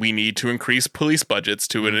 And we need to increase police budgets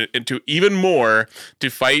to even more to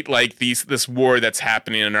fight like this war that's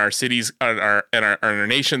happening in our cities, in our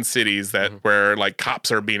nation's cities, that where like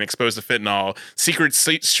cops are being exposed to fentanyl, secret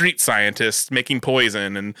street scientists making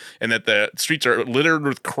poison, and that the streets are littered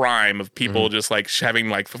with crime of people just like having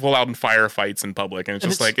like full out firefights in public, and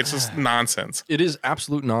it's just nonsense. It is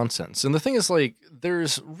absolute nonsense. And the thing is, like,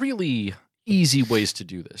 there's really easy ways to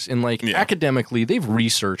do this. And like academically, they've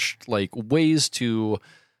researched like ways to,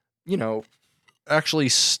 you know, actually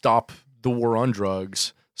stop the war on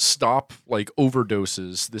drugs, stop like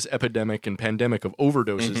overdoses, this epidemic and pandemic of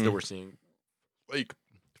overdoses that we're seeing. Like,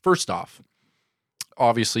 first off,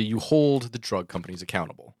 obviously you hold the drug companies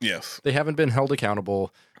accountable. Yes. They haven't been held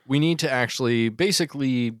accountable. We need to actually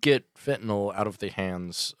basically get fentanyl out of the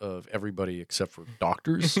hands of everybody except for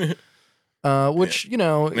doctors. Which, you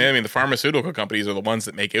know... I mean, the pharmaceutical companies are the ones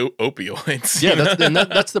that make opioids. Yeah,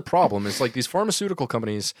 that's the problem. It's like these pharmaceutical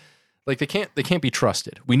companies, like they can't be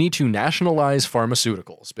trusted. We need to nationalize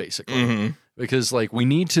pharmaceuticals, basically. Because, like, we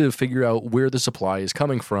need to figure out where the supply is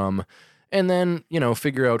coming from, and then, you know,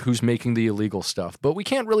 figure out who's making the illegal stuff. But we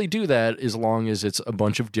can't really do that as long as it's a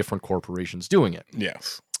bunch of different corporations doing it.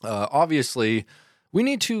 Yes. Obviously, we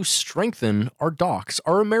need to strengthen our docks,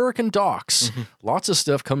 our American docks. Lots of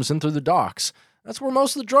stuff comes in through the docks. That's where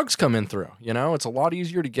most of the drugs come in through. You know, it's a lot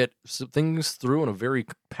easier to get things through in a very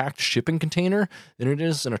packed shipping container than it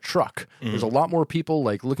is in a truck. There's a lot more people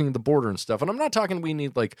like looking at the border and stuff. And I'm not talking we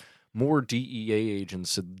need like more DEA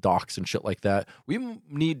agents at docks and shit like that. We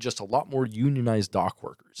need just a lot more unionized dock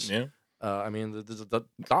workers. Yeah. I mean, the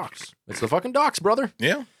docks. It's the fucking docks, brother.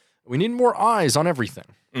 Yeah. We need more eyes on everything.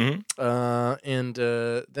 Mm-hmm.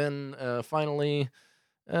 Then finally,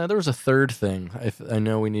 there was a third thing I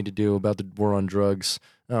know we need to do about the war on drugs.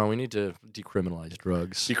 We need to decriminalize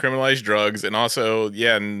drugs. Decriminalize drugs, and also,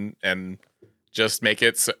 and just make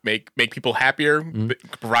people happier.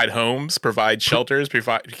 Provide homes, provide shelters,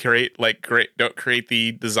 create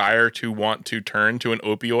the desire to want to turn to an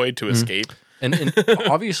opioid to escape. And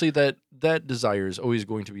obviously that desire is always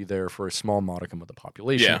going to be there for a small modicum of the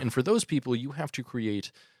population. Yeah. And for those people, you have to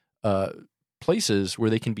create places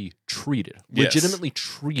where they can be treated, Yes. legitimately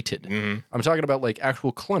treated. I'm talking about like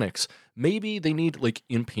actual clinics. Maybe they need like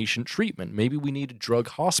inpatient treatment. Maybe we need drug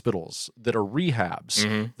hospitals that are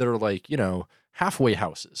rehabs that are like, you know, halfway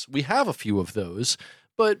houses. We have a few of those,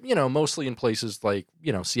 but, you know, mostly in places like,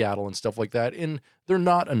 you know, Seattle and stuff like that. And they're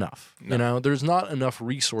not enough. No. You know, there's not enough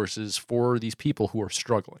resources for these people who are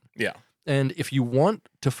struggling. Yeah. And if you want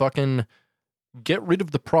to fucking get rid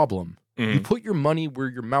of the problem, you put your money where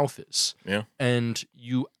your mouth is. Yeah. And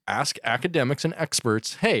you ask academics and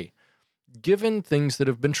experts, hey, given things that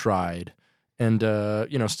have been tried and,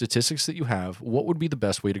 you know, statistics that you have, what would be the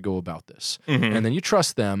best way to go about this? And then you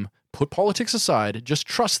trust them, put politics aside, just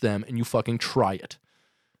trust them, and you fucking try it.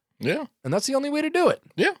 Yeah. And that's the only way to do it.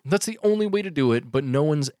 Yeah. That's the only way to do it, but no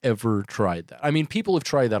one's ever tried that. I mean, people have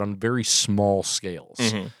tried that on very small scales.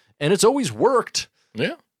 And it's always worked.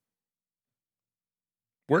 Yeah.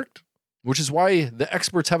 Worked. Which is why the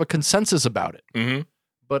experts have a consensus about it.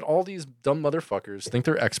 But all these dumb motherfuckers think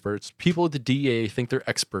they're experts. People at the DEA think they're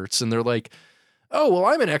experts. And they're like, oh, well,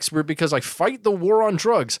 I'm an expert because I fight the war on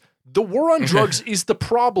drugs. The war on drugs is the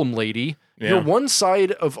problem, lady. Yeah. You're one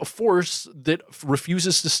side of a force that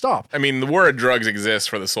refuses to stop. I mean, the war on drugs exists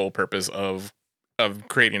for the sole purpose of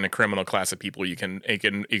creating a criminal class of people you can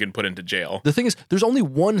put into jail. The thing is, there's only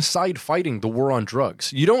one side fighting the war on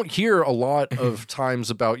drugs. You don't hear a lot of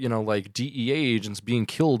times about, you know, like DEA agents being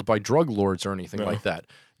killed by drug lords or anything like that.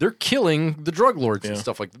 They're killing the drug lords and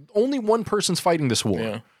stuff like that. Only one person's fighting this war.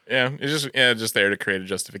 Yeah. Yeah. It's just there to create a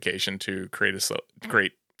justification to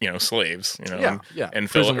create you know, slaves, you know, and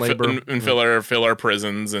fill our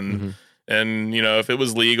prisons and you know, if it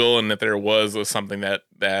was legal and that there was something that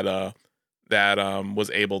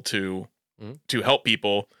was able to help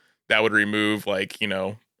people, that would remove, like, you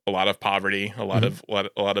know, a lot of poverty, a lot of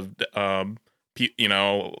you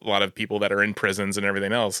know, a lot of people that are in prisons and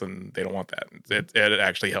everything else, and they don't want that. It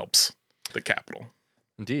actually helps the capital.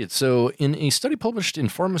 Indeed. So, in a study published in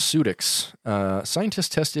Pharmaceutics, scientists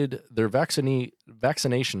tested their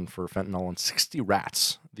vaccination for fentanyl on 60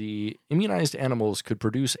 rats. The immunized animals could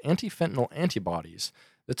produce anti-fentanyl antibodies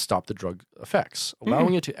that stop the drug effects,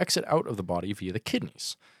 allowing it to exit out of the body via the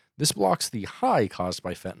kidneys. This blocks the high caused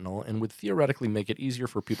by fentanyl and would theoretically make it easier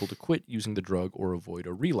for people to quit using the drug or avoid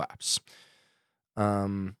a relapse.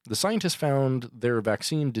 The scientists found their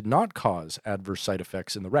vaccine did not cause adverse side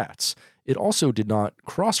effects in the rats. It also did not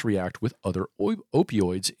cross-react with other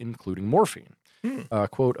opioids, including morphine.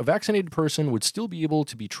 Quote, a vaccinated person would still be able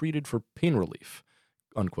to be treated for pain relief,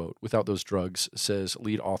 unquote, without those drugs, says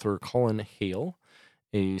lead author Colin Hale,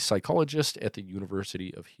 a psychologist at the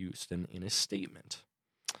University of Houston, in a statement.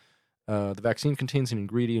 The vaccine contains an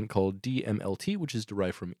ingredient called DMLT, which is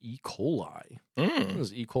derived from E. coli. This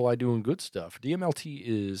is E. coli doing good stuff. DMLT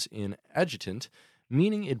is an adjutant,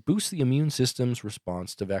 meaning it boosts the immune system's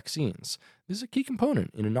response to vaccines. This is a key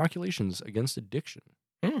component in inoculations against addiction,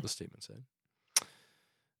 the statement said.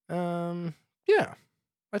 Yeah,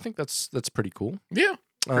 I think that's pretty cool. Yeah,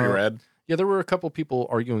 pretty rad. Yeah, there were a couple people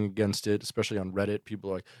arguing against it, especially on Reddit.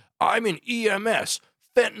 People are like, I'm in EMS.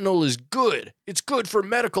 Fentanyl is good. It's good for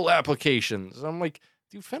medical applications. And I'm like,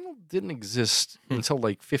 dude, fentanyl didn't exist until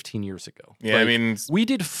like 15 years ago. Yeah, Like, I mean, we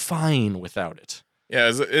did fine without it. yeah,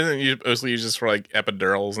 isn't it mostly used just for like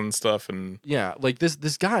epidurals and stuff? And Yeah, like this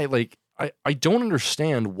guy, like, I don't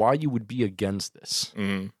understand why you would be against this.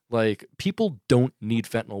 Like, people don't need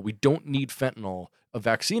fentanyl. We don't need fentanyl. A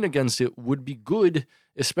vaccine against it would be good,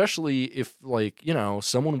 especially if, like, you know,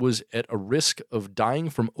 someone was at a risk of dying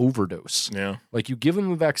from overdose. yeah, Like, you give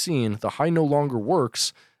them a vaccine, the high no longer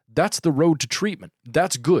works. That's the road to treatment.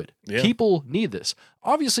 That's good. Yeah. People need this.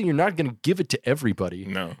 Obviously, you're not going to give it to everybody.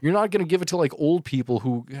 no, You're not going to give it to, like, old people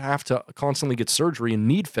who have to constantly get surgery and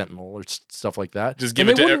need fentanyl or stuff like that. Just give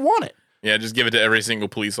and it they to wouldn't want it. yeah, just give it to every single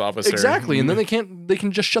police officer. Exactly, and then they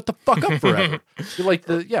can just shut the fuck up forever. You're like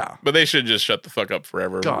But they should just shut the fuck up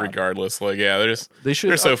forever, God. regardless. Like, yeah, they should.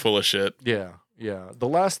 they're so full of shit. Yeah. The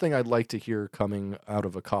last thing I'd like to hear coming out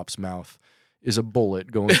of a cop's mouth is a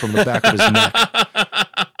bullet going from the back of his neck.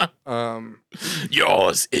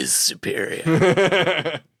 Yours is superior.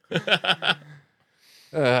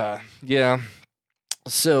 Yeah.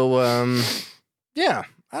 So, yeah,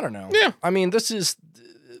 I don't know. Yeah. I mean, this is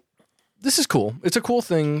cool. It's a cool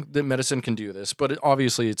thing that medicine can do this, but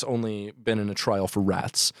obviously it's only been in a trial for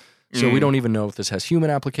rats. So we don't even know if this has human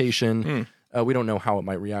application. We don't know how it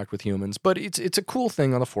might react with humans, but it's a cool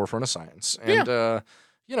thing on the forefront of science. And,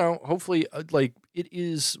 you know, hopefully, like, it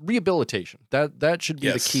is rehabilitation. That should be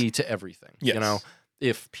Yes. the key to everything. Yes. You know,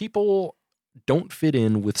 if people don't fit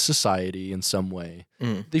in with society in some way,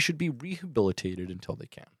 they should be rehabilitated until they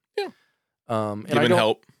can. Yeah. And Given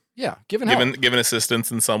help. Yeah, given help. Given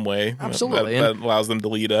assistance in some way. Absolutely. That allows them to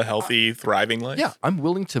lead a healthy, thriving life. Yeah, I'm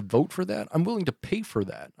willing to vote for that. I'm willing to pay for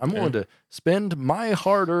that. I'm willing to spend my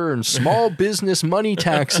hard-earned small business money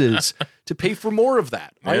taxes to pay for more of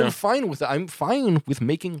that. I Yeah. am fine with that. I'm fine with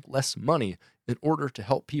making less money in order to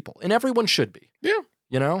help people. And everyone should be. Yeah.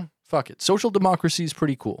 You know? Fuck it. Social democracy is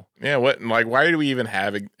pretty cool. Yeah, why do we even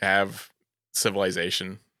have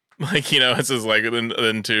civilization? Like, you know, it's just like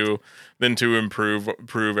then to improve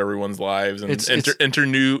everyone's lives and enter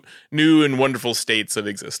new and wonderful states of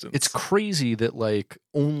existence. It's crazy that, like,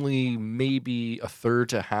 only maybe a third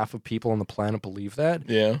to half of people on the planet believe that.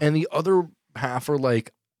 Yeah. And the other half are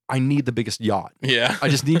like, I need the biggest yacht. Yeah. I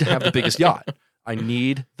just need to have the biggest yacht. I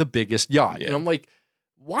need the biggest yacht. Yeah. And I'm like,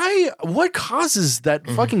 why? What causes that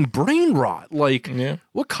fucking brain rot? Like, Yeah.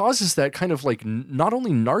 what causes that kind of, like, not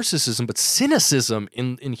only narcissism, but cynicism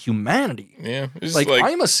in humanity? Yeah. It's Like,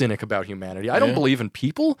 I'm a cynic about humanity. I don't Yeah. believe in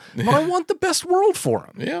people, but I want the best world for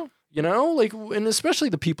them. yeah. You know? Like, and especially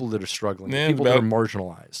the people that are struggling, Yeah, the people that are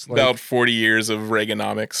marginalized. Like, About 40 years of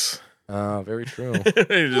Reaganomics. very true. Just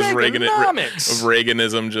Reaganomics! of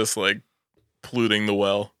Reaganism just like polluting the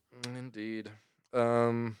well. Indeed.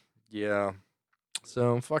 Yeah.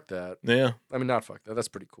 So, fuck that. Yeah. I mean, not fuck that. That's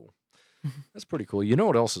pretty cool. That's pretty cool. You know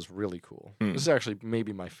what else is really cool? Hmm. This is actually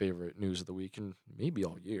maybe my favorite news of the week and maybe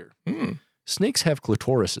all year. Hmm. Snakes have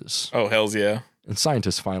clitorises, Oh, hells yeah. and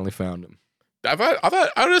scientists finally found them. I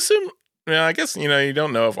would assume. Yeah, I guess, you know, you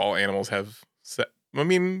don't know if all animals have. I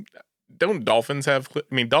mean, don't dolphins have? I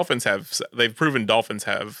mean, dolphins have. They've proven dolphins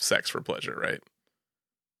have sex for pleasure, right?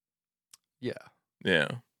 Yeah. Yeah.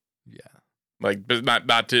 Yeah. Like, but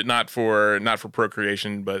not for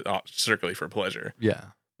procreation, but strictly for pleasure. Yeah.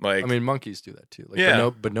 Like, I mean, monkeys do that too. Like, Yeah.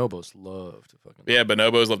 bonobos love to fucking. yeah,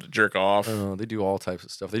 bonobos love to jerk off. They do all types of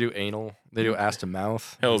stuff. They do anal. They do ass to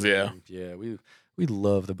mouth. Hells yeah. Yeah, we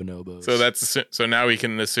love the bonobos. So now we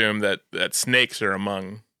can assume that snakes are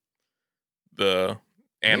among the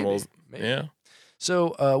animals. Maybe. Yeah.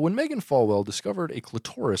 So when Megan Falwell discovered a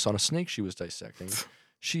clitoris on a snake she was dissecting,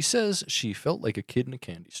 she says she felt like a kid in a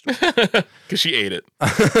candy store. Because she ate it. Yeah,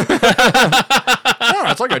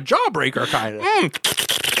 it's like a jawbreaker kind of.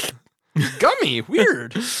 Gummy,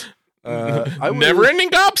 weird. Never ending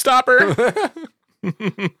gobstopper.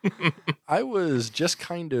 I was just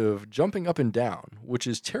kind of jumping up and down, which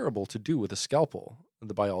is terrible to do with a scalpel,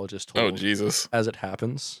 the biologist told. Oh, Jesus. As it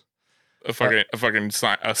happens. A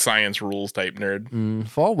science rules type nerd.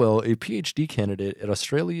 Falwell, a PhD candidate at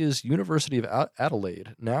Australia's University of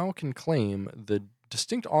Adelaide, now can claim the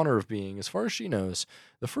distinct honor of being, as far as she knows,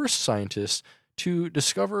 the first scientist to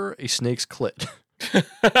discover a snake's clit.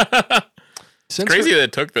 It's crazy that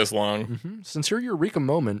it took this long. Since her Eureka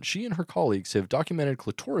moment, she and her colleagues have documented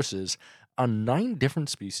clitorises on 9 different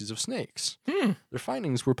species of snakes. Their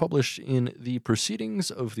findings were published in the Proceedings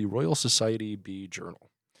of the Royal Society B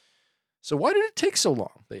Journal. So why did it take so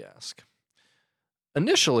long, they ask?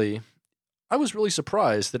 Initially, I was really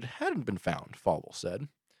surprised that it hadn't been found, Falwell said.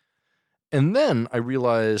 And then I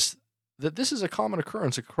realized that this is a common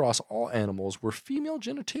occurrence across all animals where female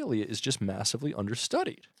genitalia is just massively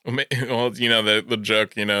understudied. Well, you know, the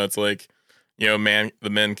joke, you know, it's like, you know, man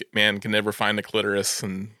can never find the clitoris,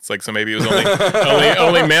 and it's like, so maybe it was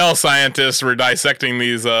only male scientists were dissecting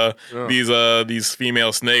these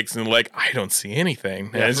female snakes, and like, I don't see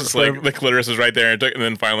anything. And it's just like the clitoris is right there, and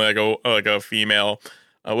then finally like a female,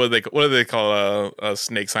 what do they call a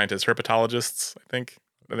snake scientist? Herpetologists, I think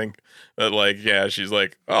that, like, yeah, she's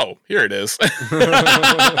like, oh, here it is.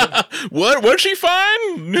 What'd she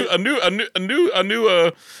find? A new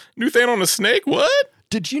thing on a snake? What?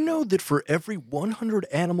 Did you know that for every 100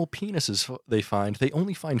 animal penises they find, they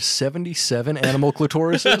only find 77 animal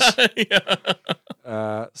clitorises? Yeah.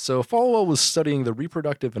 So Falwell was studying the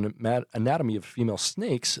reproductive anatomy of female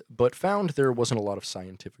snakes, but found there wasn't a lot of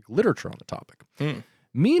scientific literature on the topic.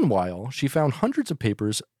 Meanwhile, she found hundreds of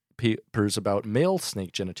papers about male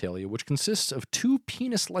snake genitalia, which consists of 2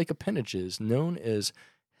 penis-like appendages known as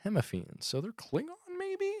hemiphenes. So they're Klingon,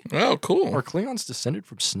 maybe? Oh, cool. Are Klingons descended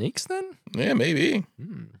from snakes, then? Yeah, maybe.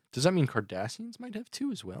 Does that mean Cardassians might have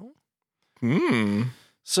 2 as well?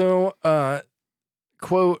 So,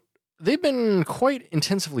 quote, they've been quite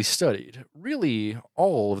intensively studied, really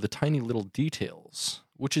all of the tiny little details,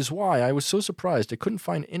 which is why I was so surprised I couldn't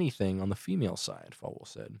find anything on the female side, Falwell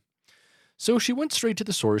said. So she went straight to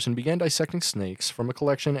the source and began dissecting snakes from a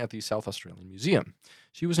collection at the South Australian Museum.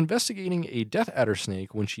 She was investigating a death adder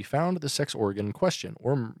snake when she found the sex organ in question,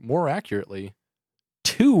 or more accurately,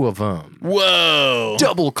 2 of them. Whoa!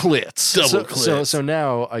 Double clits. Double clits. So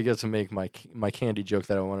now I get to make my candy joke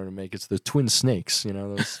that I wanted to make. It's the twin snakes, you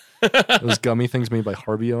know, those gummy things made by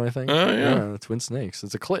Harbio, I think. Oh, yeah. The twin snakes.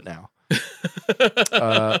 It's a clit now.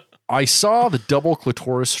 I saw the double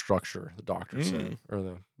clitoris structure, the doctor said, or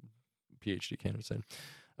the PhD candidate said.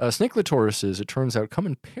 Snake clitorises, it turns out, come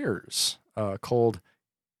in pairs called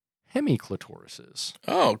hemiclitorises.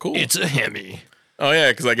 Oh, cool. It's a hemi. Oh,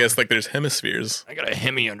 yeah, because I guess, like, there's hemispheres. I got a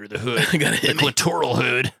hemi under the hood. I got a hemi. Clitoral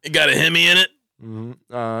hood. You got a hemi in it?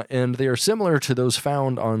 And they are similar to those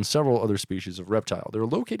found on several other species of reptile. They're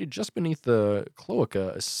located just beneath the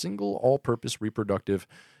cloaca, a single all-purpose reproductive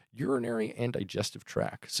urinary and digestive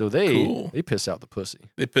tract. So they piss out the pussy.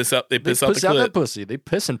 They piss out the that pussy. They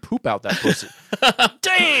piss and poop out that pussy.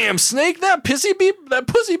 Damn, snake, that pussy be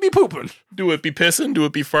pooping. Do it be pissing? Do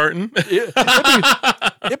it be farting?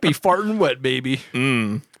 It be farting wet, baby.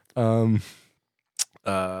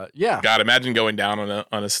 Yeah. God, imagine going down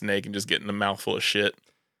on a snake and just getting a mouthful of shit.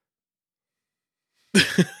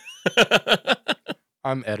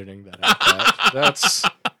 I'm editing that out.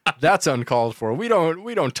 That's uncalled for. We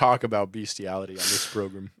don't talk about bestiality on this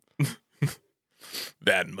program.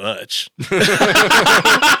 That much.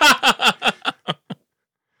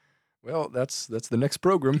 Well, that's the next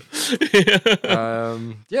program.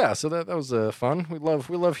 Yeah, so that was fun. We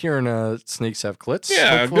love hearing snakes have clits.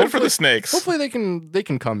 Yeah, good for the snakes. Hopefully they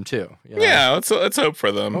can come too. You know? Yeah, let's hope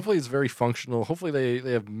for them. Hopefully it's very functional. Hopefully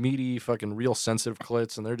they have meaty, fucking real sensitive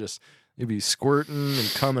clits, and they'd be squirting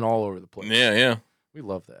and coming all over the place. Yeah. We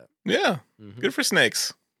love that. Yeah, Good for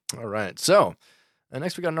snakes. All right, so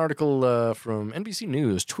next we got an article from NBC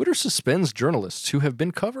News. Twitter suspends journalists who have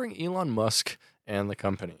been covering Elon Musk and the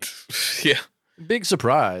company. Yeah. Big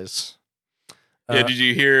surprise. Yeah, did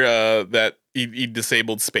you hear that he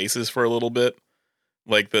disabled Spaces for a little bit?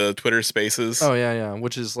 Like the Twitter Spaces? Oh, yeah,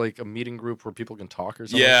 which is like a meeting group where people can talk or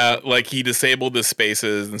something. Yeah, like he disabled the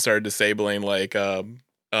Spaces and started disabling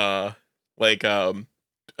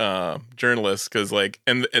journalists, because like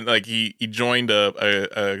and like he joined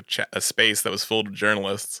a space that was full of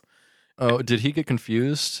journalists. Oh, did he get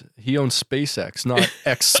confused? He owns SpaceX, not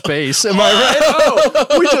X Space. Am I right?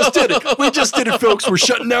 Oh, we just did it, folks. We're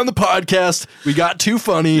shutting down the podcast. We got too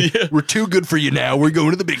funny. Yeah. We're too good for you now. We're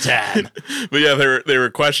going to the big time. But yeah, they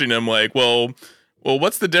were questioning him like, well,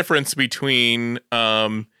 what's the difference between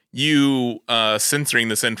you censoring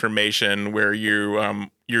this information where you're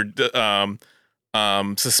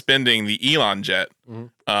suspending the Elon Jet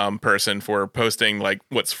person for posting like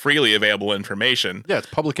what's freely available information. Yeah, it's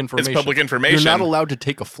public information. It's public information. You're not allowed to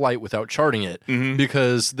take a flight without charting it Mhm.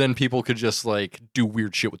 because then people could just like do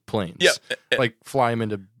weird shit with planes. Yeah. Like fly them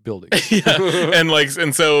into buildings. Yeah.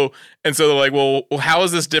 and so they're like, well, how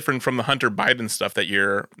is this different from the Hunter Biden stuff that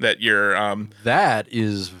you're That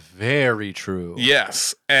is very true.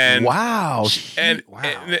 yes. And wow.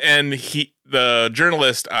 and he the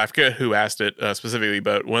journalist, I forget who asked it specifically,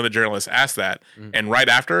 but one of the journalists asked that, and right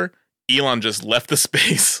after, Elon just left the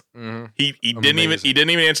space. He didn't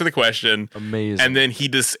even answer the question. Amazing. And then he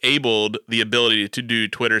disabled the ability to do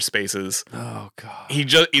Twitter Spaces. Oh god. He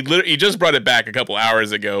just brought it back a couple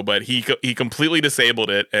hours ago, but he completely disabled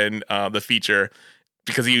it and the feature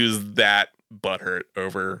because he was that butthurt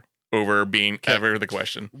over being ever the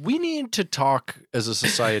question. We need to talk as a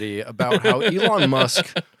society about how Elon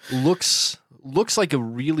Musk looks like a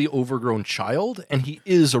really overgrown child, and he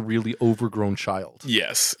is a really overgrown child.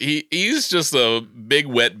 Yes, he's just a big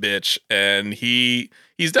wet bitch, and he's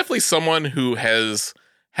definitely someone who has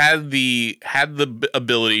had the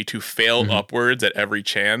ability to fail upwards at every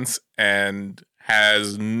chance, and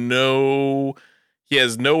has no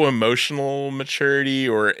emotional maturity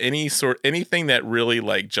or anything that really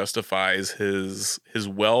like justifies his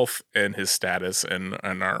wealth and his status in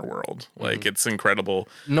our world. Like it's incredible.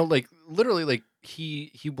 No, like literally, like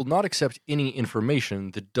he will not accept any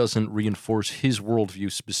information that doesn't reinforce his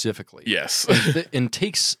worldview specifically. Yes, and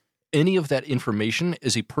takes any of that information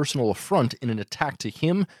as a personal affront and an attack to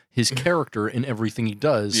him, his character, and everything he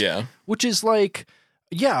does. Yeah, which is like.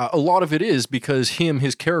 Yeah, a lot of it is because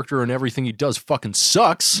his character, and everything he does fucking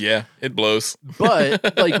sucks. Yeah, it blows.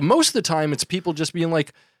 But, like, most of the time, it's people just being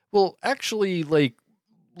like, well, actually, like,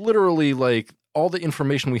 literally, like, all the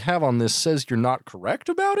information we have on this says you're not correct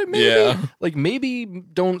about it, maybe? Yeah. Like, maybe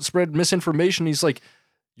don't spread misinformation. He's like,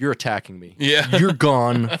 you're attacking me. Yeah. You're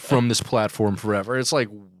gone from this platform forever. It's like,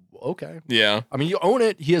 okay. Yeah. I mean, you own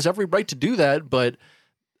it. He has every right to do that, but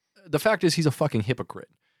the fact is he's a fucking hypocrite.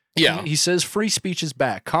 Yeah. He says free speech is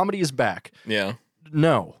back. Comedy is back. Yeah.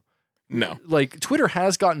 No. Like Twitter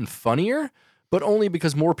has gotten funnier, but only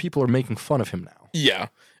because more people are making fun of him now. Yeah.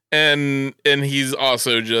 And he's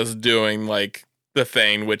also just doing like the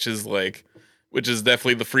thing, which is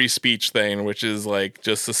definitely the free speech thing, which is like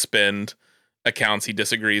just suspend accounts he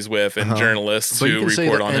disagrees with and journalists but who you can report say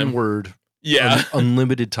the on him. N-word. Yeah.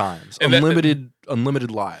 Unlimited times. And unlimited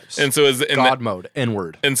lives. And so God mode,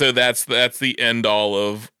 N-word. And so that's the end all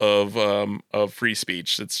of free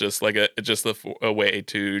speech. It's just like a way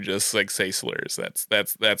to just like say slurs.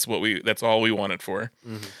 That's all we want it for.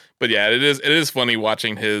 Mm-hmm. But yeah, it is funny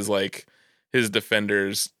watching his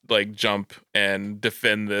defenders like jump and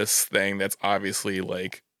defend this thing that's obviously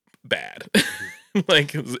like bad.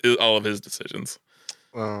 Like all of his decisions.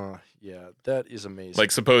 Yeah, that is amazing.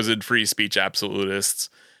 Like supposed free speech absolutists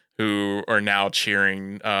who are now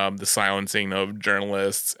cheering the silencing of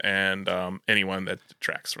journalists and anyone that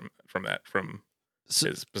detracts from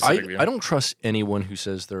his specific view. I don't trust anyone who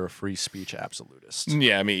says they're a free speech absolutist.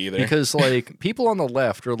 Yeah, me either. Because like people on the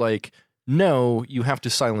left are like, no, you have to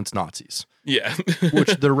silence Nazis. Yeah.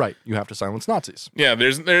 Which they're right. You have to silence Nazis. Yeah,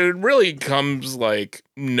 there really comes like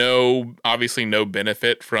obviously no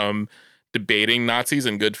benefit from debating Nazis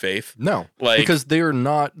in good faith. No. Like, because their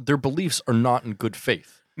beliefs are not in good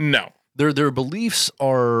faith. No. Their beliefs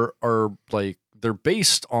are like they're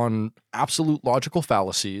based on absolute logical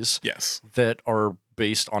fallacies. Yes. That are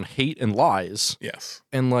based on hate and lies. Yes.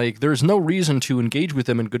 And like there's no reason to engage with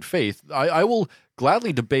them in good faith. I will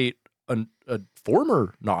gladly debate a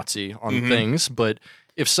former Nazi on things, but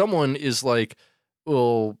if someone is like,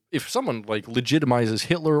 well, if someone like legitimizes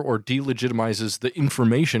Hitler or delegitimizes the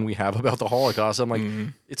information we have about the Holocaust, I'm like,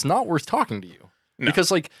 it's not worth talking to you. No.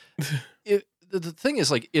 Because like, the thing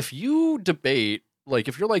is like, if you debate, like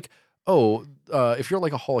if you're like, if you're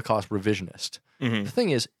like a Holocaust revisionist, the thing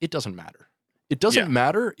is, it doesn't matter. It doesn't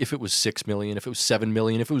matter if it was 6 million, if it was 7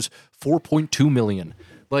 million, if it was 4.2 million.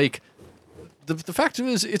 Like, the fact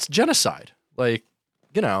is, it's genocide. Like,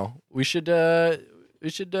 you know, we should, oh,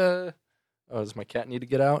 does my cat need to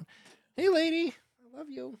get out? Hey, lady, I love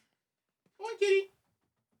you. Hi, kitty.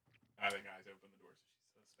 I think I opened the door.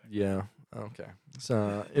 Yeah. Okay.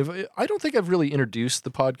 So I don't think I've really introduced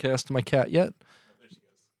the podcast to my cat yet. There she goes.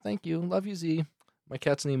 Thank you. Love you, Z. My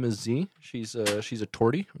cat's name is Z. She's a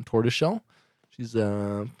tortoiseshell. She's I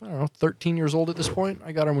don't know, 13 years old at this point.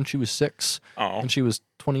 I got her when she was 6, and she was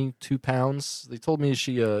 22 pounds. They told me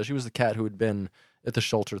she was the cat who had been at the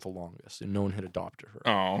shelter the longest, and no one had adopted her.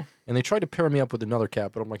 Oh. And they tried to pair me up with another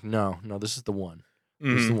cat, but I'm like, no, this is the one.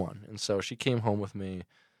 This is the Mhm. one. And so she came home with me.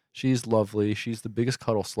 She's lovely. She's the biggest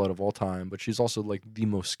cuddle slut of all time, but she's also like the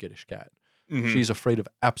most skittish cat. Mhm. She's afraid of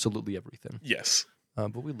absolutely everything. Yes.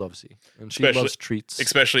 But we love Z, and she Especially- loves treats.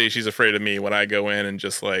 Especially she's afraid of me when I go in and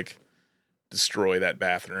just like destroy that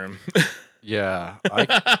bathroom. Yeah, I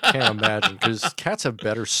can't imagine because cats have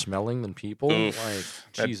better smelling than people. Oof.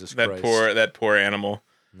 Like Jesus that Christ, that poor animal.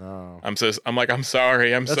 no. I'm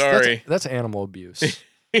sorry. I'm sorry. That's animal abuse.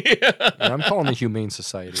 Yeah. And I'm calling the Humane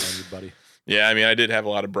Society on you, buddy. Yeah, I mean, I did have a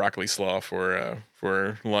lot of broccoli slaw for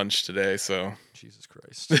lunch today, so. Jesus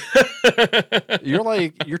Christ.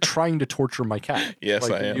 You're trying to torture my cat. Yes,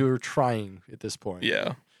 like, I am. You're trying at this point.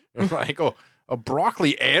 Yeah. You're like, oh, a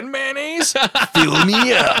broccoli and mayonnaise? Fill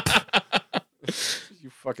me up. You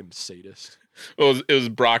fucking sadist. Well, it was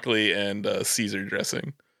broccoli and Caesar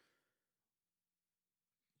dressing.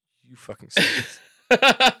 You fucking sadist.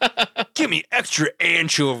 Give me extra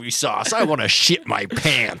anchovy sauce. I want to shit my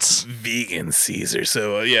pants. Vegan Caesar.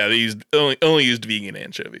 So yeah, they only used vegan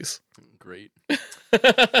anchovies. Great.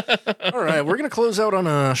 All right, we're going to close out on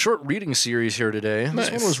a short reading series here today. This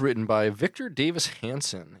Nice. one was written by Victor Davis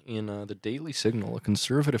Hanson in the Daily Signal, a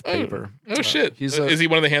conservative paper. Oh shit! He's Is he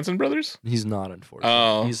one of the Hanson brothers? He's not, unfortunately.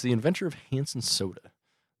 Oh. He's the inventor of Hanson soda.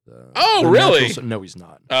 Oh, the really? natural no, he's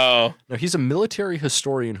not. Oh, No, he's a military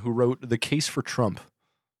historian who wrote The Case for Trump.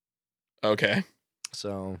 okay.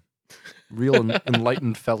 So, real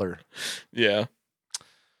enlightened feller. Yeah.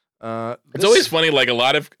 It's This- always funny. Like a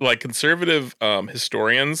lot of like conservative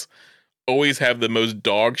historians always have the most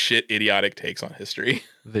dog shit idiotic takes on history.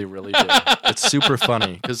 They really do. It's super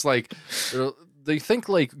funny because like they think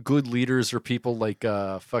like good leaders are people like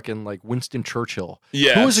fucking like Winston Churchill,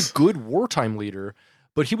 Yeah. who was a good wartime leader,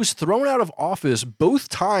 but he was thrown out of office both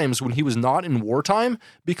times when he was not in wartime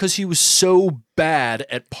because he was so bad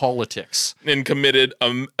at politics. And committed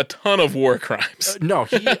a ton of war crimes. No,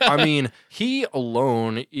 he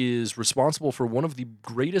alone is responsible for one of the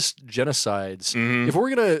greatest genocides. Mhm. If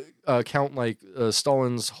we're gonna count like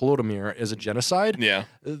Stalin's Holodomor as a genocide, Yeah.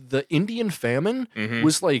 the Indian famine Mhm.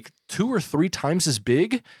 was like 2 or 3 times as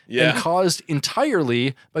big Yeah. and caused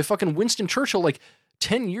entirely by fucking Winston Churchill, like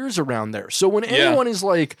 10 years around there. So when Yeah. anyone is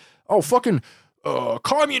like, oh, fucking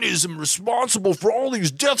communism responsible for all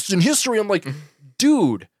these deaths in history, I'm like,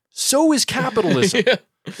 dude, so is capitalism. Yeah.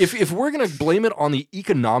 If we're going to blame it on the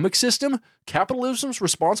economic system, capitalism's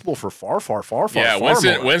responsible for far Yeah,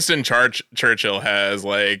 more. Winston Churchill has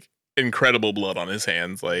like incredible blood on his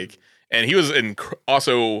hands, like, and he was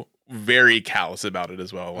also very callous about it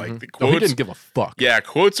as well. Like the No, he quotes, didn't give a fuck. yeah,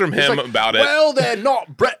 quotes from He's him like, about it. well, they're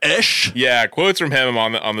not British. Yeah, quotes from him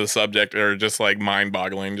on the subject are just like mind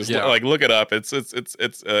boggling. Just Yeah. like look it up. It's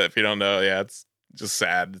if you don't know, yeah, it's just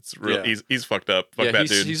sad. It's real. Yeah. He's fucked up. Fuck that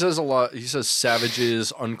dude. He says a lot. He says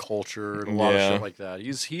savages, uncultured, a lot of Yeah. shit like that. He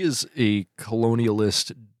is a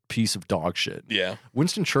colonialist piece of dog shit. Yeah.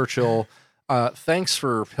 Winston Churchill, thanks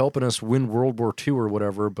for helping us win World War II or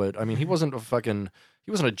whatever, but I mean, he wasn't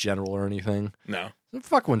a general or anything. No.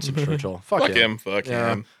 Fuck Winston Churchill. Fuck him. Fuck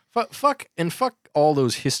Yeah. him. Fuck all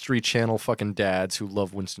those History Channel fucking dads who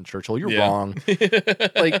love Winston Churchill. You're Yeah. wrong.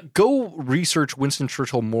 Like, go research Winston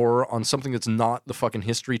Churchill more on something that's not the fucking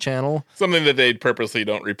History Channel. Something that they purposely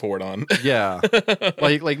don't report on. Yeah,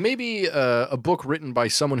 like maybe a book written by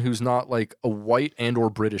someone who's not like a white and or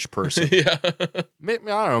British person. Yeah.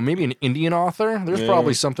 Maybe, I don't know, maybe an Indian author. There's Yeah.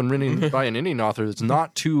 probably something written by an Indian author that's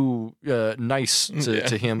not too nice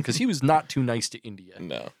to him because he was not too nice to India.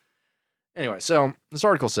 No. Anyway, so this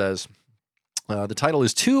article says the title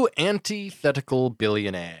is Two Antithetical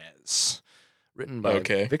Billionaires, written by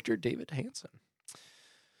Okay. Victor David Hanson.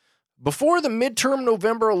 Before the midterm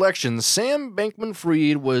November elections, Sam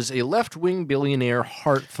Bankman-Fried was a left-wing billionaire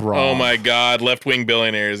heartthrob. Oh my God, left-wing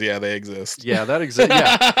billionaires. Yeah, they exist. Yeah, that exists.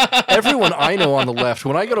 Yeah. Everyone I know on the left,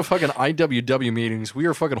 when I go to fucking IWW meetings, we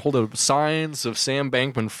are fucking holding up signs of Sam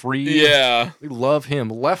Bankman-Fried. Yeah. We love him.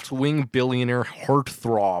 Left-wing billionaire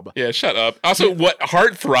heartthrob. Yeah, shut up. Also, what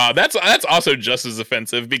heartthrob? That's also just as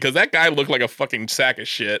offensive because that guy looked like a fucking sack of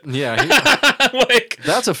shit. Yeah, Like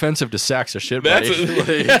that's offensive to sacks of shit, buddy.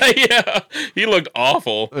 that's yeah. He looked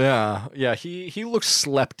awful. Yeah, he looks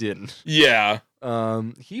slept in. Yeah.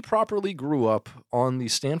 He properly grew up on the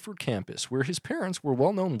Stanford campus, where his parents were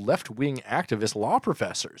well-known left-wing activist law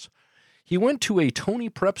professors. He went to a Tony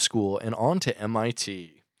prep school and on to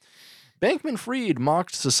MIT. Bankman-Fried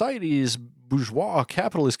mocked society's bourgeois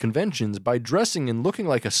capitalist conventions by dressing and looking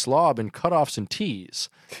like a slob in cutoffs and tees.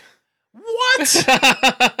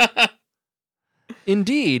 What?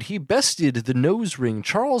 Indeed, he bested the nose ring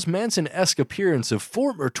Charles Manson-esque appearance of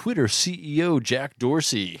former Twitter CEO Jack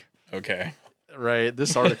Dorsey. Okay. Right,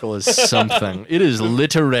 this article is something. It is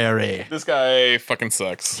literary. This guy fucking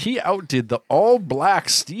sucks. He outdid the all-black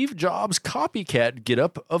Steve Jobs copycat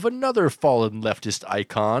getup of another fallen leftist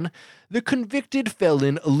icon, the convicted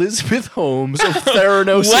felon Elizabeth Holmes of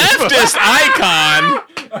Theranos. Leftist icon?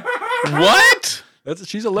 What?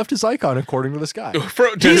 She's a leftist icon, according to this guy.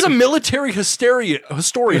 Dude. He's a military historian.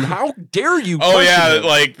 How dare you Oh question yeah, him?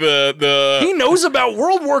 like the He knows about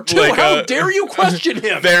World War II. Like, How dare you question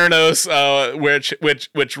him? Theranos,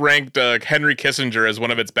 which ranked Henry Kissinger as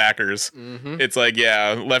one of its backers. It's like,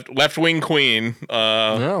 yeah, left wing queen.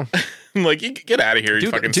 No. Like, you get out of here,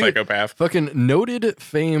 you fucking psychopath. Fucking noted,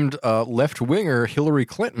 famed left-winger Hillary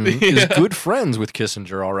Clinton is good friends with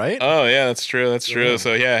Kissinger, all right? Oh yeah, that's true. That's true.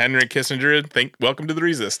 So yeah, Henry Kissinger, welcome to the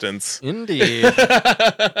resistance. Indeed.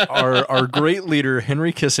 our great leader,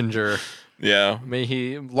 Henry Kissinger. Yeah. May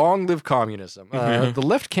he long live communism. The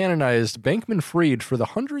left canonized Bankman-Fried for the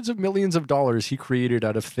hundreds of millions of dollars he created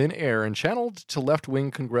out of thin air and channeled to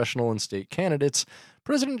left-wing congressional and state candidates,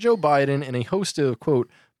 President Joe Biden, and a host of, quote,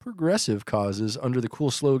 progressive causes under the cool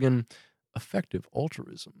slogan, effective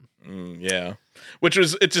altruism. Yeah.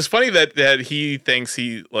 It's just funny that he thinks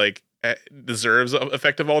he, like, deserves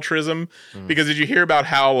effective altruism, because did you hear about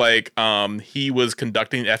how, like, he was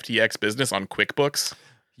conducting FTX business on QuickBooks?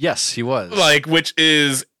 Yes, he was. Like, which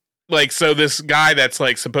is like, so this guy that's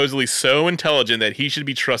like supposedly so intelligent that he should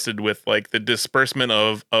be trusted with like the disbursement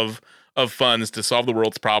of funds to solve the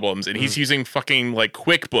world's problems, and he's using fucking like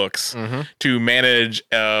QuickBooks to manage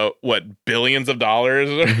billions of dollars.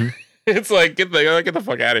 It's like, get the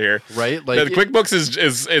fuck out of here, right? Like, QuickBooks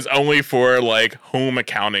is only for like home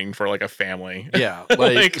accounting for like a family. Yeah,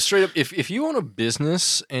 like straight up, if you own a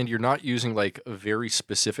business and you're not using like a very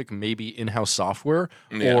specific, maybe in-house software,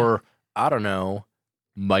 or I don't know,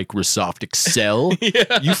 Microsoft Excel,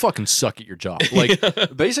 you fucking suck at your job. Like,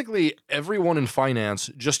 basically, everyone in finance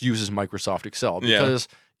just uses Microsoft Excel because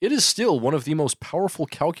it is still one of the most powerful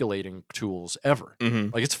calculating tools ever.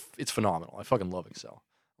 Like, it's phenomenal. I fucking love Excel.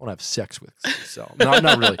 I want to have sex with Excel.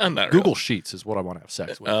 Not really. Google Sheets is what I want to have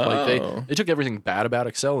sex with. Like, they took everything bad about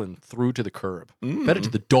Excel and threw to the curb. Fed it to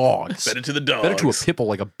the dogs. Fed it to the dogs. Fed it to a pitbull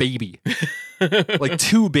like a baby. Like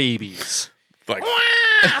two babies. Like,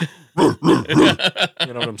 you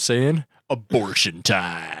know what I'm saying? Abortion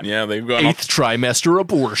time. Yeah, they've gone 8th trimester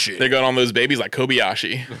abortion. They got on those babies like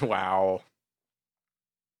Kobayashi. Wow.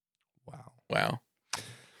 Wow.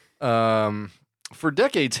 For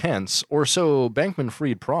decades hence, or so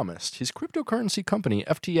Bankman-Fried promised, his cryptocurrency company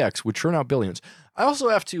FTX would churn out billions. I also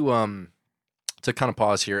have to kind of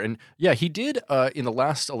pause here, and yeah, he did in the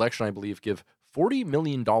last election, I believe, give $40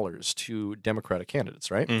 million to Democratic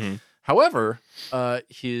candidates, right? However,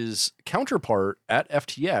 his counterpart at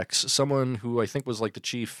FTX, someone who I think was like the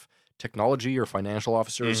chief technology or financial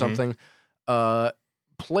officer or something,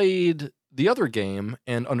 played the other game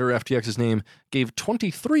and under FTX's name gave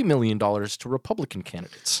 $23 million to Republican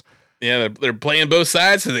candidates. Yeah, they're playing both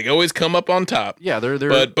sides, so they always come up on top. Yeah,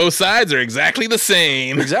 but both sides are exactly the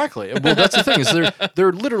same. Exactly. Well, that's the thing is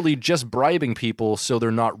they're literally just bribing people so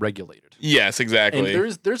they're not regulated. Yes, exactly.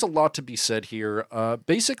 And there's a lot to be said here.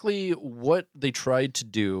 Basically, what they tried to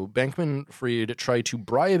do, Bankman-Fried tried to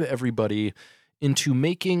bribe everybody into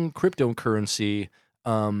making cryptocurrency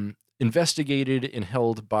investigated and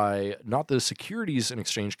held by not the Securities and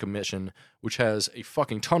Exchange Commission, which has a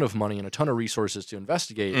fucking ton of money and a ton of resources to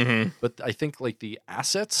investigate, but I think like the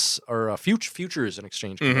assets or Futures and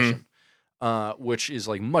Exchange Commission, which is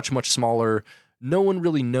like much, much smaller. No one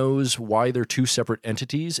really knows why they're two separate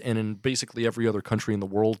entities, and in basically every other country in the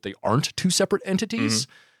world, they aren't two separate entities.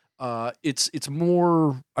 It's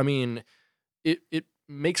more, I mean, it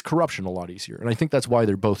makes corruption a lot easier, and I think that's why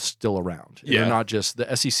they're both still around. Yeah. They're not just,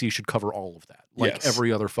 the SEC should cover all of that, like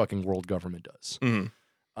every other fucking world government does.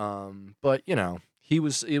 But you know, he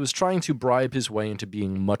was trying to bribe his way into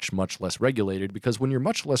being much, much less regulated, because when you're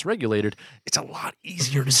much less regulated, it's a lot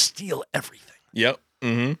easier to steal everything. Yep.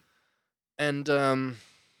 And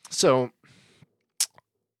so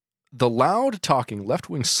the loud-talking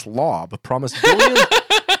left-wing slob promised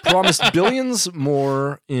billions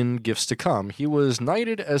more in gifts to come. He was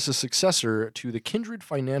knighted as a successor to the kindred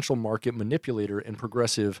financial market manipulator and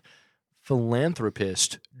progressive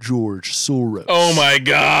philanthropist George Soros. Oh my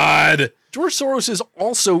God. George Soros is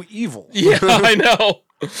also evil. Yeah, I know.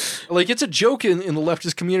 Like, it's a joke in the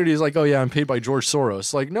leftist community. Is like, oh yeah, I'm paid by George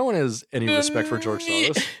Soros. Like, no one has any respect for George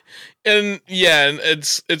Soros. And yeah, and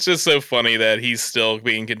it's just so funny that he's still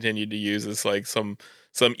being continued to use as like some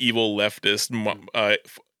evil leftist,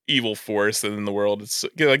 evil force in the world. It's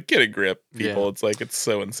like, get a grip, people. Yeah. It's like, it's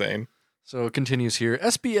so insane. So it continues here.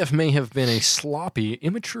 SBF may have been a sloppy,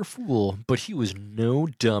 immature fool, but he was no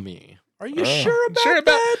dummy. Are you sure about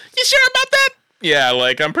that? You sure about that? Yeah,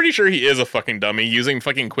 like, I'm pretty sure he is a fucking dummy using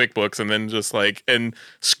fucking QuickBooks and then just like, and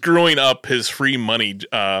screwing up his free money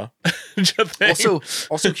thing.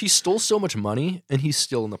 Also, he stole so much money and he's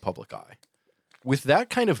still in the public eye. With that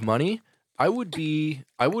kind of money, I would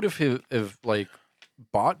have like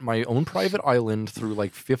bought my own private island through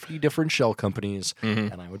like 50 different shell companies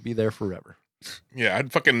and I would be there forever. Yeah,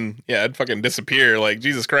 I'd fucking disappear. Like,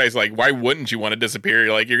 Jesus Christ, like, why wouldn't you want to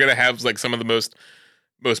disappear? Like, you're gonna have like some of the most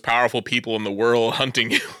powerful people in the world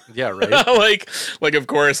hunting you. Yeah, right. like of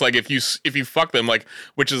course, like if you fuck them, like,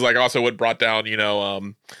 which is like also what brought down,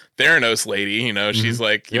 Theranos lady, she's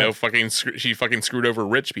like, she fucking screwed over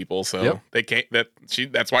rich people, so they can't,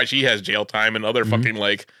 that's why she has jail time and other fucking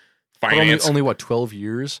like finance. Only what, 12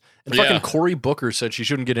 years? And fucking Cory Booker said she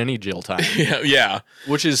shouldn't get any jail time. yeah.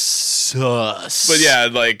 Which is sus. But yeah,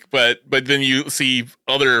 like, but then you see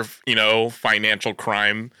other, financial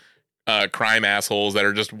crime assholes that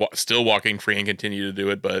are just still walking free and continue to do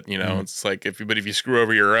it. But, it's like, if you screw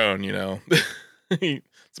over your own, you're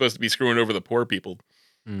supposed to be screwing over the poor people.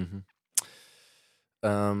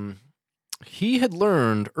 He had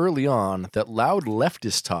learned early on that loud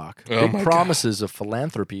leftist talk, big promises of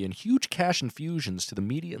philanthropy, and huge cash infusions to the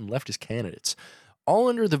media and leftist candidates, all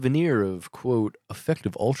under the veneer of, quote,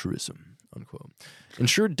 effective altruism, unquote,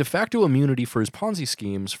 ensured de facto immunity for his Ponzi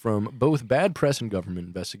schemes from both bad press and government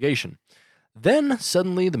investigation. Then,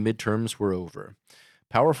 suddenly, the midterms were over.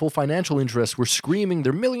 Powerful financial interests were screaming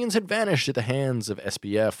their millions had vanished at the hands of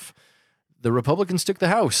SBF. The Republicans took the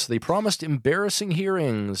House. They promised embarrassing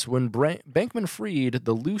hearings when Bankman-Fried,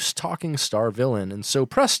 the loose-talking star villain, and so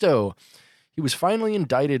presto, he was finally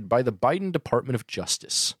indicted by the Biden Department of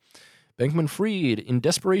Justice. Bankman-Fried, in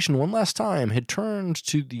desperation one last time, had turned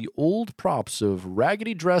to the old props of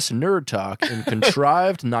raggedy dress nerd talk and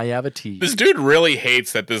contrived naivety. This dude really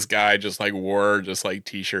hates that this guy just like wore just like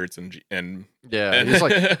t-shirts and yeah, he's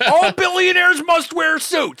like, all billionaires must wear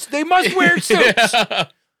suits. They must wear suits.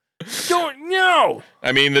 Don't know.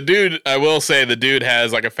 I mean, I will say the dude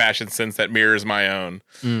has like a fashion sense that mirrors my own.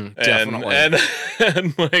 Definitely. And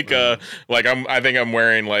I think I'm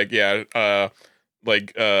wearing like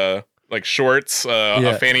shorts,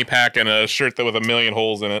 a fanny pack, and a shirt with a million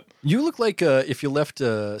holes in it. You look like if you left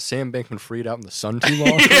Sam Bankman-Fried out in the sun too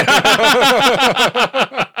long.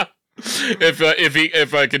 If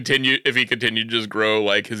he continued to just grow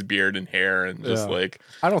like his beard and hair and just like,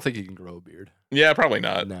 I don't think he can grow a beard. Yeah, probably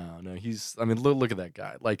not. No, look at that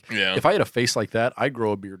guy. Like, if I had a face like that, I'd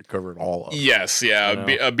grow a beard to cover it all up. Yes, yeah.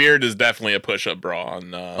 A beard is definitely a push-up bra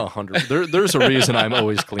on 100. There's a reason I'm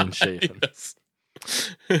always clean shaven. Yes.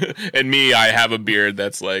 And me, I have a beard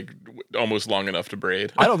that's like almost long enough to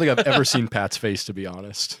braid. I don't think I've ever seen Pat's face, to be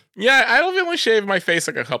honest. Yeah, I've only shaved my face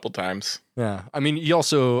like a couple times. Yeah, I mean, I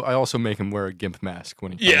also make him wear a GIMP mask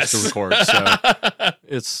when he comes to record. So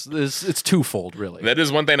it's twofold, really. That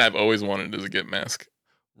is one thing I've always wanted, is a GIMP mask.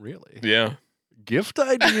 Really? Yeah. Gift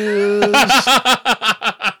ideas.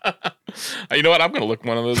 You know what? I'm gonna look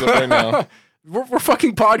one of those up right now. We're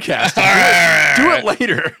fucking podcasting. Do it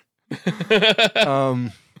later.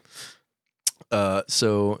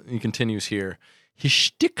 So he continues here. His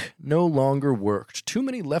shtick no longer worked. Too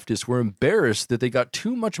many leftists were embarrassed that they got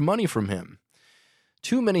too much money from him.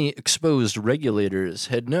 Too many exposed regulators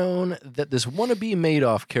had known that this wannabe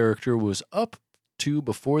Madoff character was up to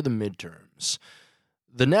before the midterms.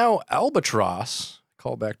 The now albatross,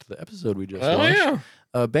 call back to the episode we just watched,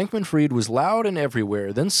 Bankman-Fried was loud and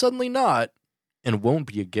everywhere, then suddenly not, and won't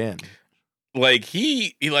be again. Like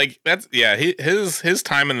his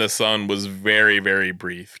time in the sun was very, very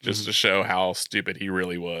brief, just to show how stupid he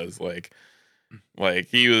really was. Like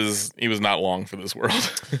he was not long for this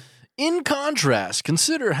world. In contrast,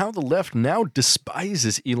 consider how the left now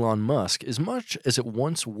despises Elon Musk as much as it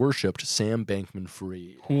once worshipped Sam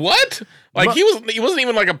Bankman-Fried. What? Like he wasn't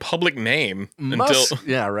even like a public name until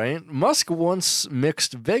yeah, right. Musk once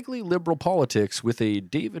mixed vaguely liberal politics with a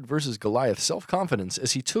David versus Goliath self-confidence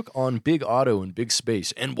as he took on big auto and big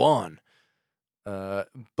space and won.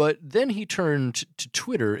 But then he turned to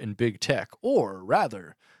Twitter and big tech, or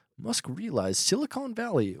rather, Musk realized Silicon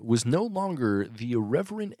Valley was no longer the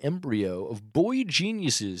irreverent embryo of boy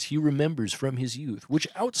geniuses he remembers from his youth, which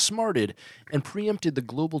outsmarted and preempted the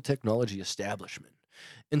global technology establishment.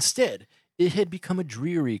 Instead, it had become a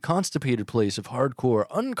dreary, constipated place of hardcore,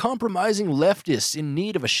 uncompromising leftists in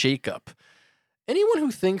need of a shakeup. Anyone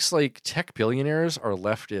who thinks like tech billionaires are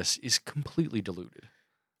leftists is completely deluded.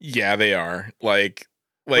 Yeah, they are. Like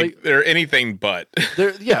Like they're anything but.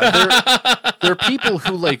 They're people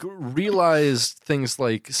who like realize things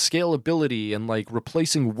like scalability and like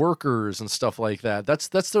replacing workers and stuff like that. That's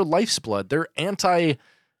their life's blood. They're anti-working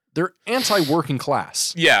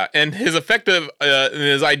class. Yeah, and his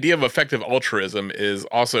his idea of effective altruism is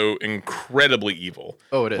also incredibly evil.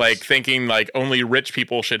 Oh, it is. Like thinking like only rich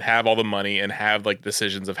people should have all the money and have like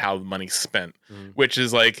decisions of how the money's spent, which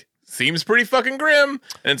is like seems pretty fucking grim.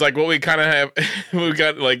 And it's like, well, we kind of have, we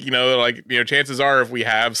got like, chances are if we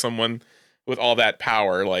have someone with all that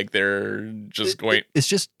power, like they're just it's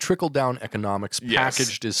just trickle down economics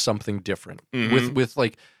packaged as something different with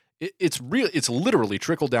like, it's literally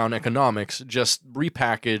trickle down economics, just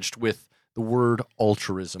repackaged with the word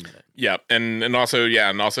altruism in it. Yeah. And also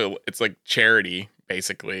it's like charity.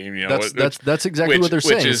 Basically, that's exactly what they're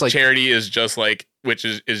saying. Which is it's like, charity is just like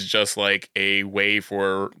is just like a way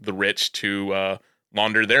for the rich to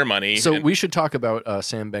launder their money. So we should talk about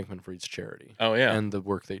Sam Bankman-Fried's charity. Oh yeah, and the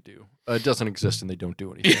work they do. It doesn't exist, and they don't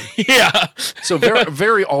do anything. Yeah, so very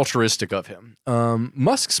very altruistic of him.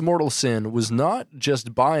 Musk's mortal sin was not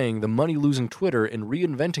just buying the money-losing Twitter and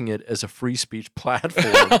reinventing it as a free speech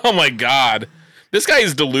platform. Oh my God, this guy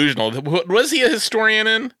is delusional. Was he a historian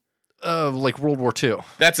in? Like World War II.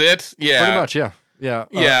 That's it? Yeah. Pretty much, yeah. Yeah.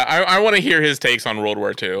 I want to hear his takes on World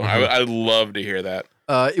War II. I'd love to hear that.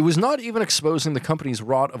 It was not even exposing the company's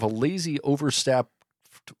rot of a lazy, overstaffed,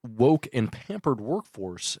 woke, and pampered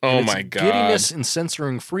workforce. Oh my God. Giddiness in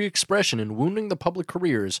censoring free expression and wounding the public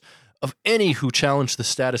careers of any who challenged the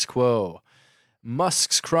status quo.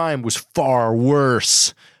 Musk's crime was far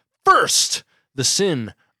worse. First, the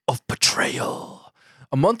sin of betrayal.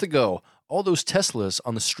 A month ago, all those Teslas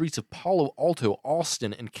on the streets of Palo Alto,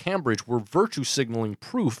 Austin, and Cambridge were virtue signaling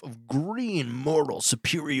proof of green moral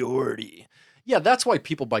superiority. Yeah, that's why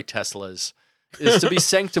people buy Teslas, is to be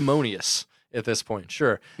sanctimonious at this point,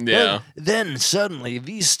 sure. Yeah. Then suddenly,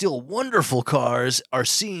 these still wonderful cars are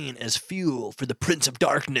seen as fuel for the Prince of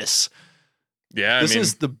Darkness. Yeah, This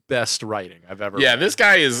is the best writing I've ever read. This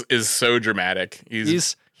guy is so dramatic.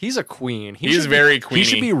 He's a queen. He's very queeny. He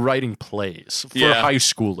should be writing plays for high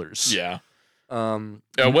schoolers. Yeah.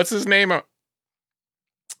 What's his name?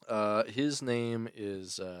 His name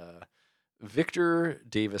is Victor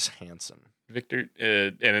Davis Hanson. Victor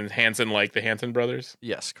and Hanson, like the Hanson brothers?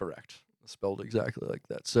 Yes, correct. Spelled exactly like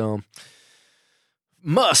that. So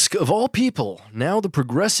Musk, of all people, now the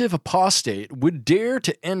progressive apostate, would dare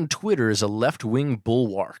to end Twitter as a left-wing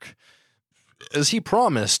bulwark. As he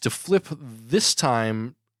promised to flip this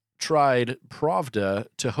time, tried Pravda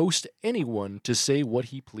to host anyone to say what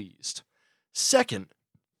he pleased. Second,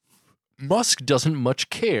 Musk doesn't much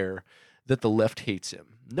care that the left hates him.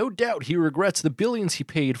 No doubt he regrets the billions he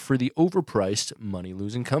paid for the overpriced,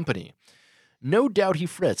 money-losing company. No doubt he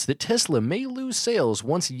frets that Tesla may lose sales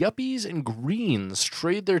once yuppies and greens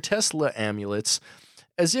trade their Tesla amulets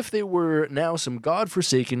as if they were now some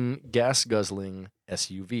godforsaken, gas-guzzling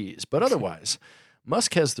SUVs. But otherwise,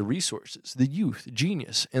 Musk has the resources, the youth,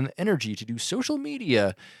 genius, and the energy to do social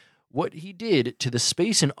media what he did to the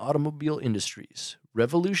space and automobile industries.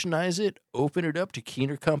 Revolutionize it, open it up to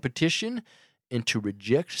keener competition, and to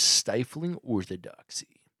reject stifling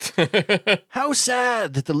orthodoxy. How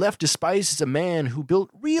sad that the left despises a man who built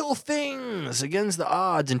real things against the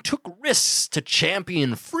odds and took risks to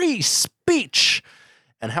champion free speech.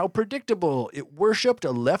 And how predictable it worshipped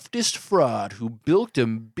a leftist fraud who bilked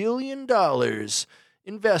 $1 billion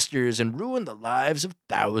investors and ruined the lives of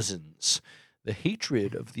thousands. The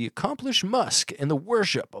hatred of the accomplished Musk and the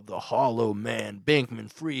worship of the hollow man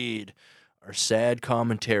Bankman-Fried are sad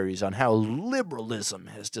commentaries on how liberalism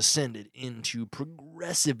has descended into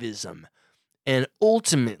progressivism and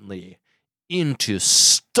ultimately into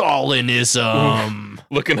Stalinism.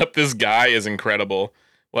 Looking up this guy is incredible.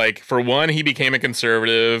 Like, for one, he became a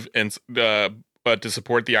conservative and to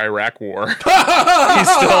support the Iraq War. he's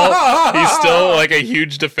still like a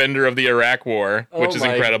huge defender of the Iraq War, which is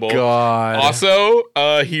incredible. God. Also,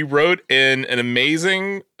 he wrote in an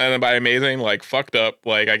amazing, and by amazing, like fucked up,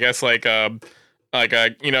 like I guess remember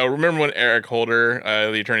when Eric Holder,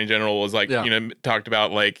 the Attorney General, was like, talked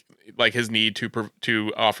about like his need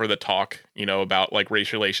to offer the talk, about like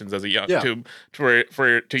race relations as a young to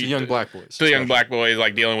young black boys, to young black boys,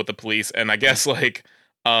 like dealing with the police, and I guess like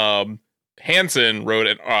Hanson wrote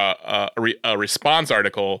a response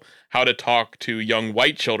article how to talk to young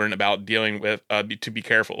white children about dealing with to be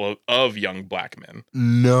careful of young black men.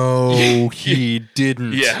 No, he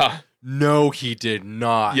didn't. Yeah. No, he did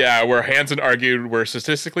not. Yeah, where Hanson argued we're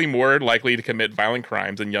statistically more likely to commit violent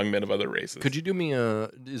crimes than young men of other races. Could you do me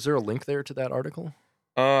is there a link there to that article?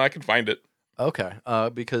 I can find it. Okay,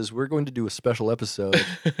 because we're going to do a special episode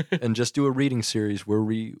and just do a reading series where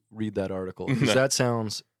we read that article. Because that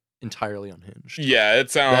sounds entirely unhinged. Yeah,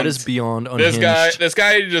 it sounds. That is beyond unhinged. This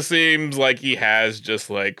guy just seems like he has just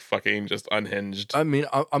like fucking just unhinged. I mean,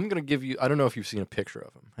 I'm gonna give you. I don't know if you've seen a picture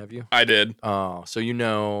of him. Have you? I did. Oh, so you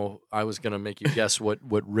know, I was gonna make you guess what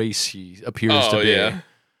race he appears to be. Yeah.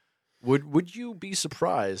 Would you be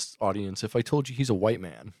surprised, audience, if I told you he's a white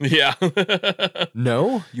man? Yeah.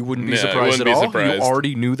 No, you wouldn't be No, I surprised wouldn't at be all. surprised. You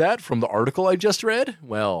already knew that from the article I just read.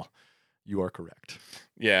 Well, you are correct.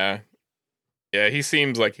 Yeah. Yeah, he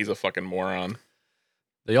seems like he's a fucking moron.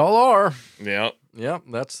 They all are. Yeah. Yeah,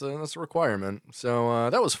 that's a requirement. So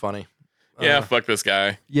that was funny. Yeah, fuck this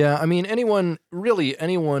guy. Yeah, I mean, anyone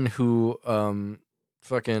who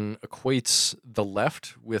fucking equates the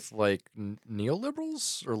left with like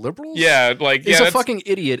neoliberals or liberals, Yeah, like is yeah, a fucking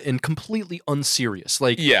idiot and completely unserious.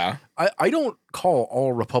 Like, yeah, I don't call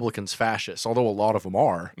all Republicans fascists, although a lot of them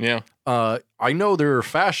are. yeah, I know they're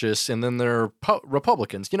fascists and then they're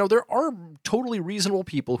Republicans. You know, there are totally reasonable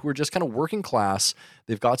people who are just kind of working class.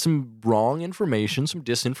 They've got some wrong information, some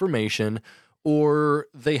disinformation, or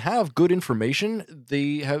they have good information.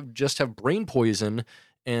 They just have brain poison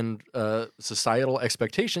and societal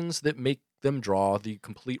expectations that make them draw the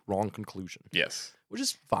complete wrong conclusion, yes. which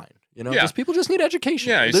is fine. You know, Yeah. because people just need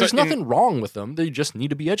education. Yeah, There's so- nothing wrong with them. They just need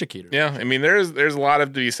to be educated. Yeah, I mean, there's a lot of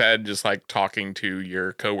to be said just like talking to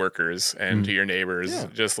your coworkers and to your neighbors, Yeah.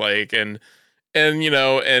 just like and you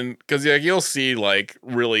know, and because like, you'll see like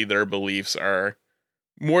really their beliefs are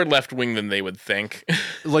more left wing than they would think.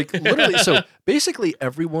 Like literally, so basically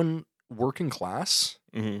everyone working class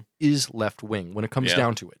Mhm. is left wing when it comes Yeah.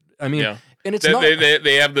 down to it. I mean, Yeah. and it's They, not.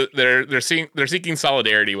 they have they're seeking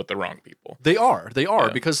solidarity with the wrong people. They are Yeah.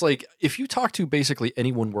 because like if you talk to basically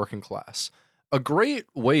anyone working class, a great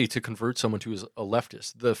way to convert someone to a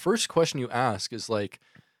leftist, the first question you ask is like,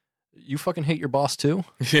 "You fucking hate your boss too?"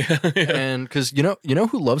 Yeah, yeah. And because you know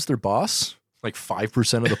who loves their boss? Like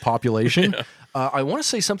 5% of the population. Yeah. I want to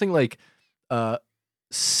say something like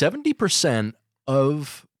 70%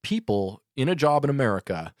 of people in a job in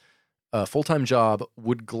America, a full-time job,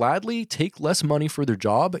 would gladly take less money for their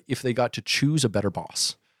job if they got to choose a better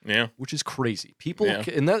boss, Yeah. which is crazy. People, Yeah.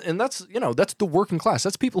 and that's that's the working class.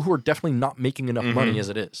 That's people who are definitely not making enough money Mhm. as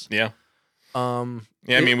it is. Yeah.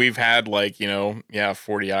 Yeah, I mean, we've had like,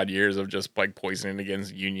 40 odd years of just like poisoning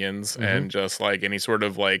against unions and just like any sort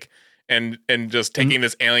of like, and just taking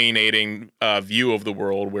this alienating view of the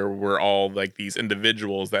world where we're all like these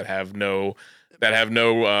individuals that have no,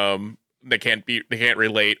 they can't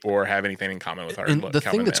relate or have anything in common with our And the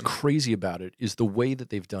thing common that's man. crazy about it is the way that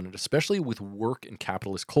they've done it, especially with work and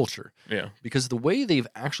capitalist culture. Yeah. Because the way they've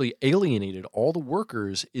actually alienated all the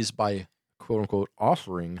workers is by quote unquote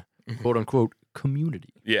offering quote unquote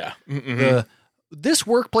community. Yeah. Mhm. This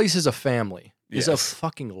workplace is a family is a Yes.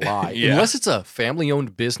 fucking lie. Yeah. Unless it's a family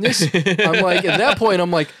owned business. I'm like, at that point,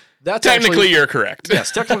 I'm like, that's Technically, actually, you're correct.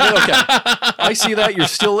 yes, technically, okay. I see that you're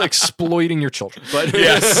still exploiting your children. But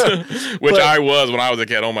Yes, which But- I was when I was a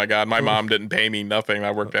kid. Oh my god, my mom didn't pay me nothing.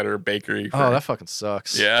 I worked at her bakery. For, Oh, that fucking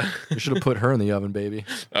sucks. yeah. You should have put her in the oven, baby.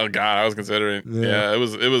 Oh god, I was considering. Yeah. Yeah,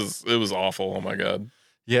 it was awful. Oh my god.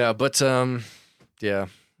 Yeah, but yeah,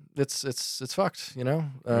 it's fucked. You know,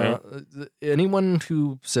 anyone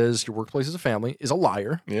who says your workplace is a family is a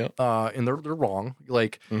liar. Yeah. And they're wrong.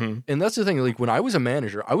 Like, Mm-hmm. and that's the thing. Like when I was a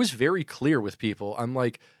manager, I was very clear with people. I'm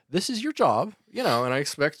like, this is your job, you know, and I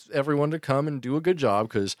expect everyone to come and do a good job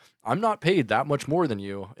because I'm not paid that much more than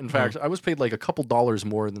you. In fact, I was paid like a couple dollars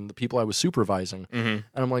more than the people I was supervising. Mm-hmm. And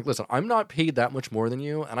I'm like, listen, I'm not paid that much more than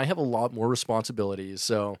you, and I have a lot more responsibilities.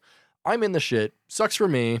 So I'm in the shit. Sucks for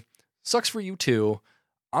me. Sucks for you too.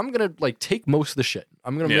 I'm gonna like take most of the shit.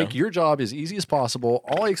 I'm gonna Yeah. make your job as easy as possible.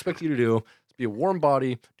 All I expect you to do is be a warm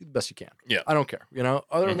body, do the best you can. Yeah. I don't care. You know,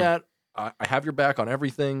 other than Mhm. that, I have your back on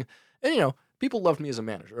everything. And you know, people loved me as a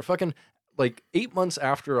manager. Fucking like 8 months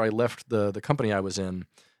after I left the company I was in,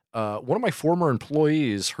 one of my former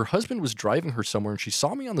employees, her husband was driving her somewhere, and she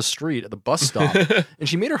saw me on the street at the bus stop, and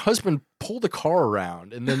she made her husband pull the car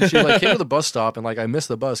around, and then she like came to the bus stop, and like I missed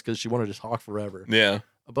the bus because she wanted to talk forever. Yeah.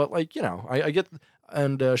 But like, you know, I get,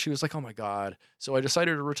 and she was like, oh my God. So I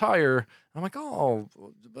decided to retire. I'm like, oh,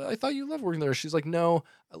 but I thought you loved working there. She's like, no,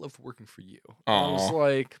 I loved working for you. And I was Aw.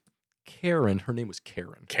 like, Karen, her name was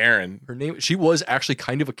Karen. Karen. Her name, she was actually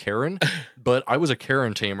kind of a Karen, but I was a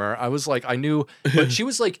Karen tamer. I was like, I knew, but she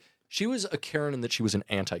was like, she was a Karen in that she was an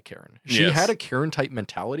anti-Karen. She Yes. had a Karen type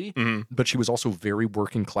mentality, Mm-hmm. but she was also very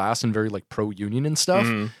working class and very like pro-union and stuff.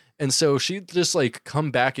 Mhm. And so she'd just like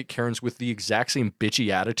come back at Karen's with the exact same bitchy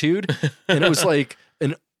attitude. And it was like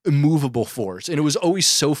an immovable force. And it was always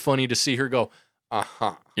so funny to see her go,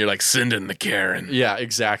 uh-huh. You're like, send in the Karen. Yeah,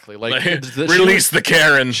 exactly. Like, release the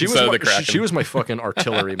Karen. She was my fucking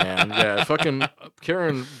artillery, man. Yeah, fucking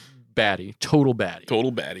Karen baddie. Total baddie.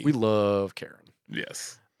 Total baddie. We love Karen.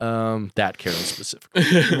 Yes. That Karen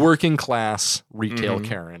specifically. Working class retail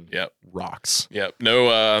Karen. Yep. Rocks. Yep.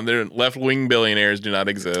 No, their left-wing billionaires do not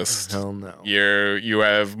exist. Hell no. You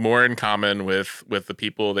have more in common with the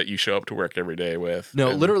people that you show up to work every day with. No,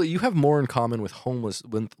 literally, you have more in common with homeless,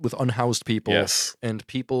 with unhoused people, Yes. and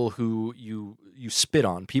people who you spit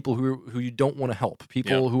on, people who you don't want to help,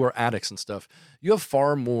 people who are addicts and stuff. You have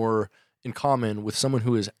far more in common with someone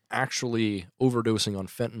who is actually overdosing on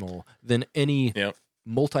fentanyl than any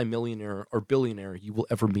multimillionaire or billionaire you will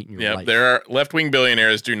ever meet in your life. There are left-wing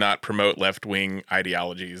billionaires do not promote left-wing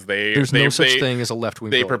ideologies. There's no such thing as a left-wing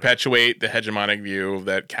They billionaire. perpetuate the hegemonic view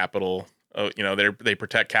that capital, they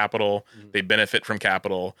protect capital, they benefit from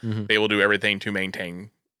capital, they will do everything to maintain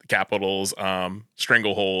capital's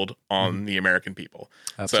stranglehold on the American people.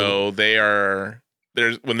 Absolutely. So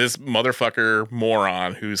when this motherfucker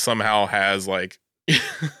moron who somehow has like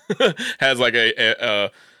has like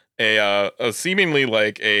a seemingly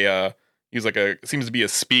like he's like seems to be a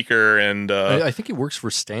speaker, and I think he works for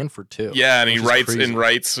Stanford too. Yeah, and he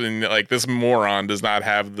writes and like this moron does not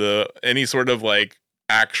have any sort of like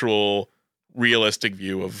actual realistic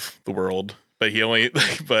view of the world. But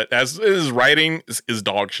but as his writing is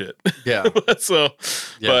dog shit. Yeah.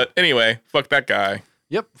 But anyway, fuck that guy.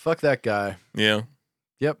 Yep. Fuck that guy. Yeah.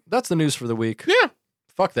 Yep. That's the news for the week. Yeah.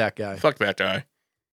 Fuck that guy. Fuck that guy.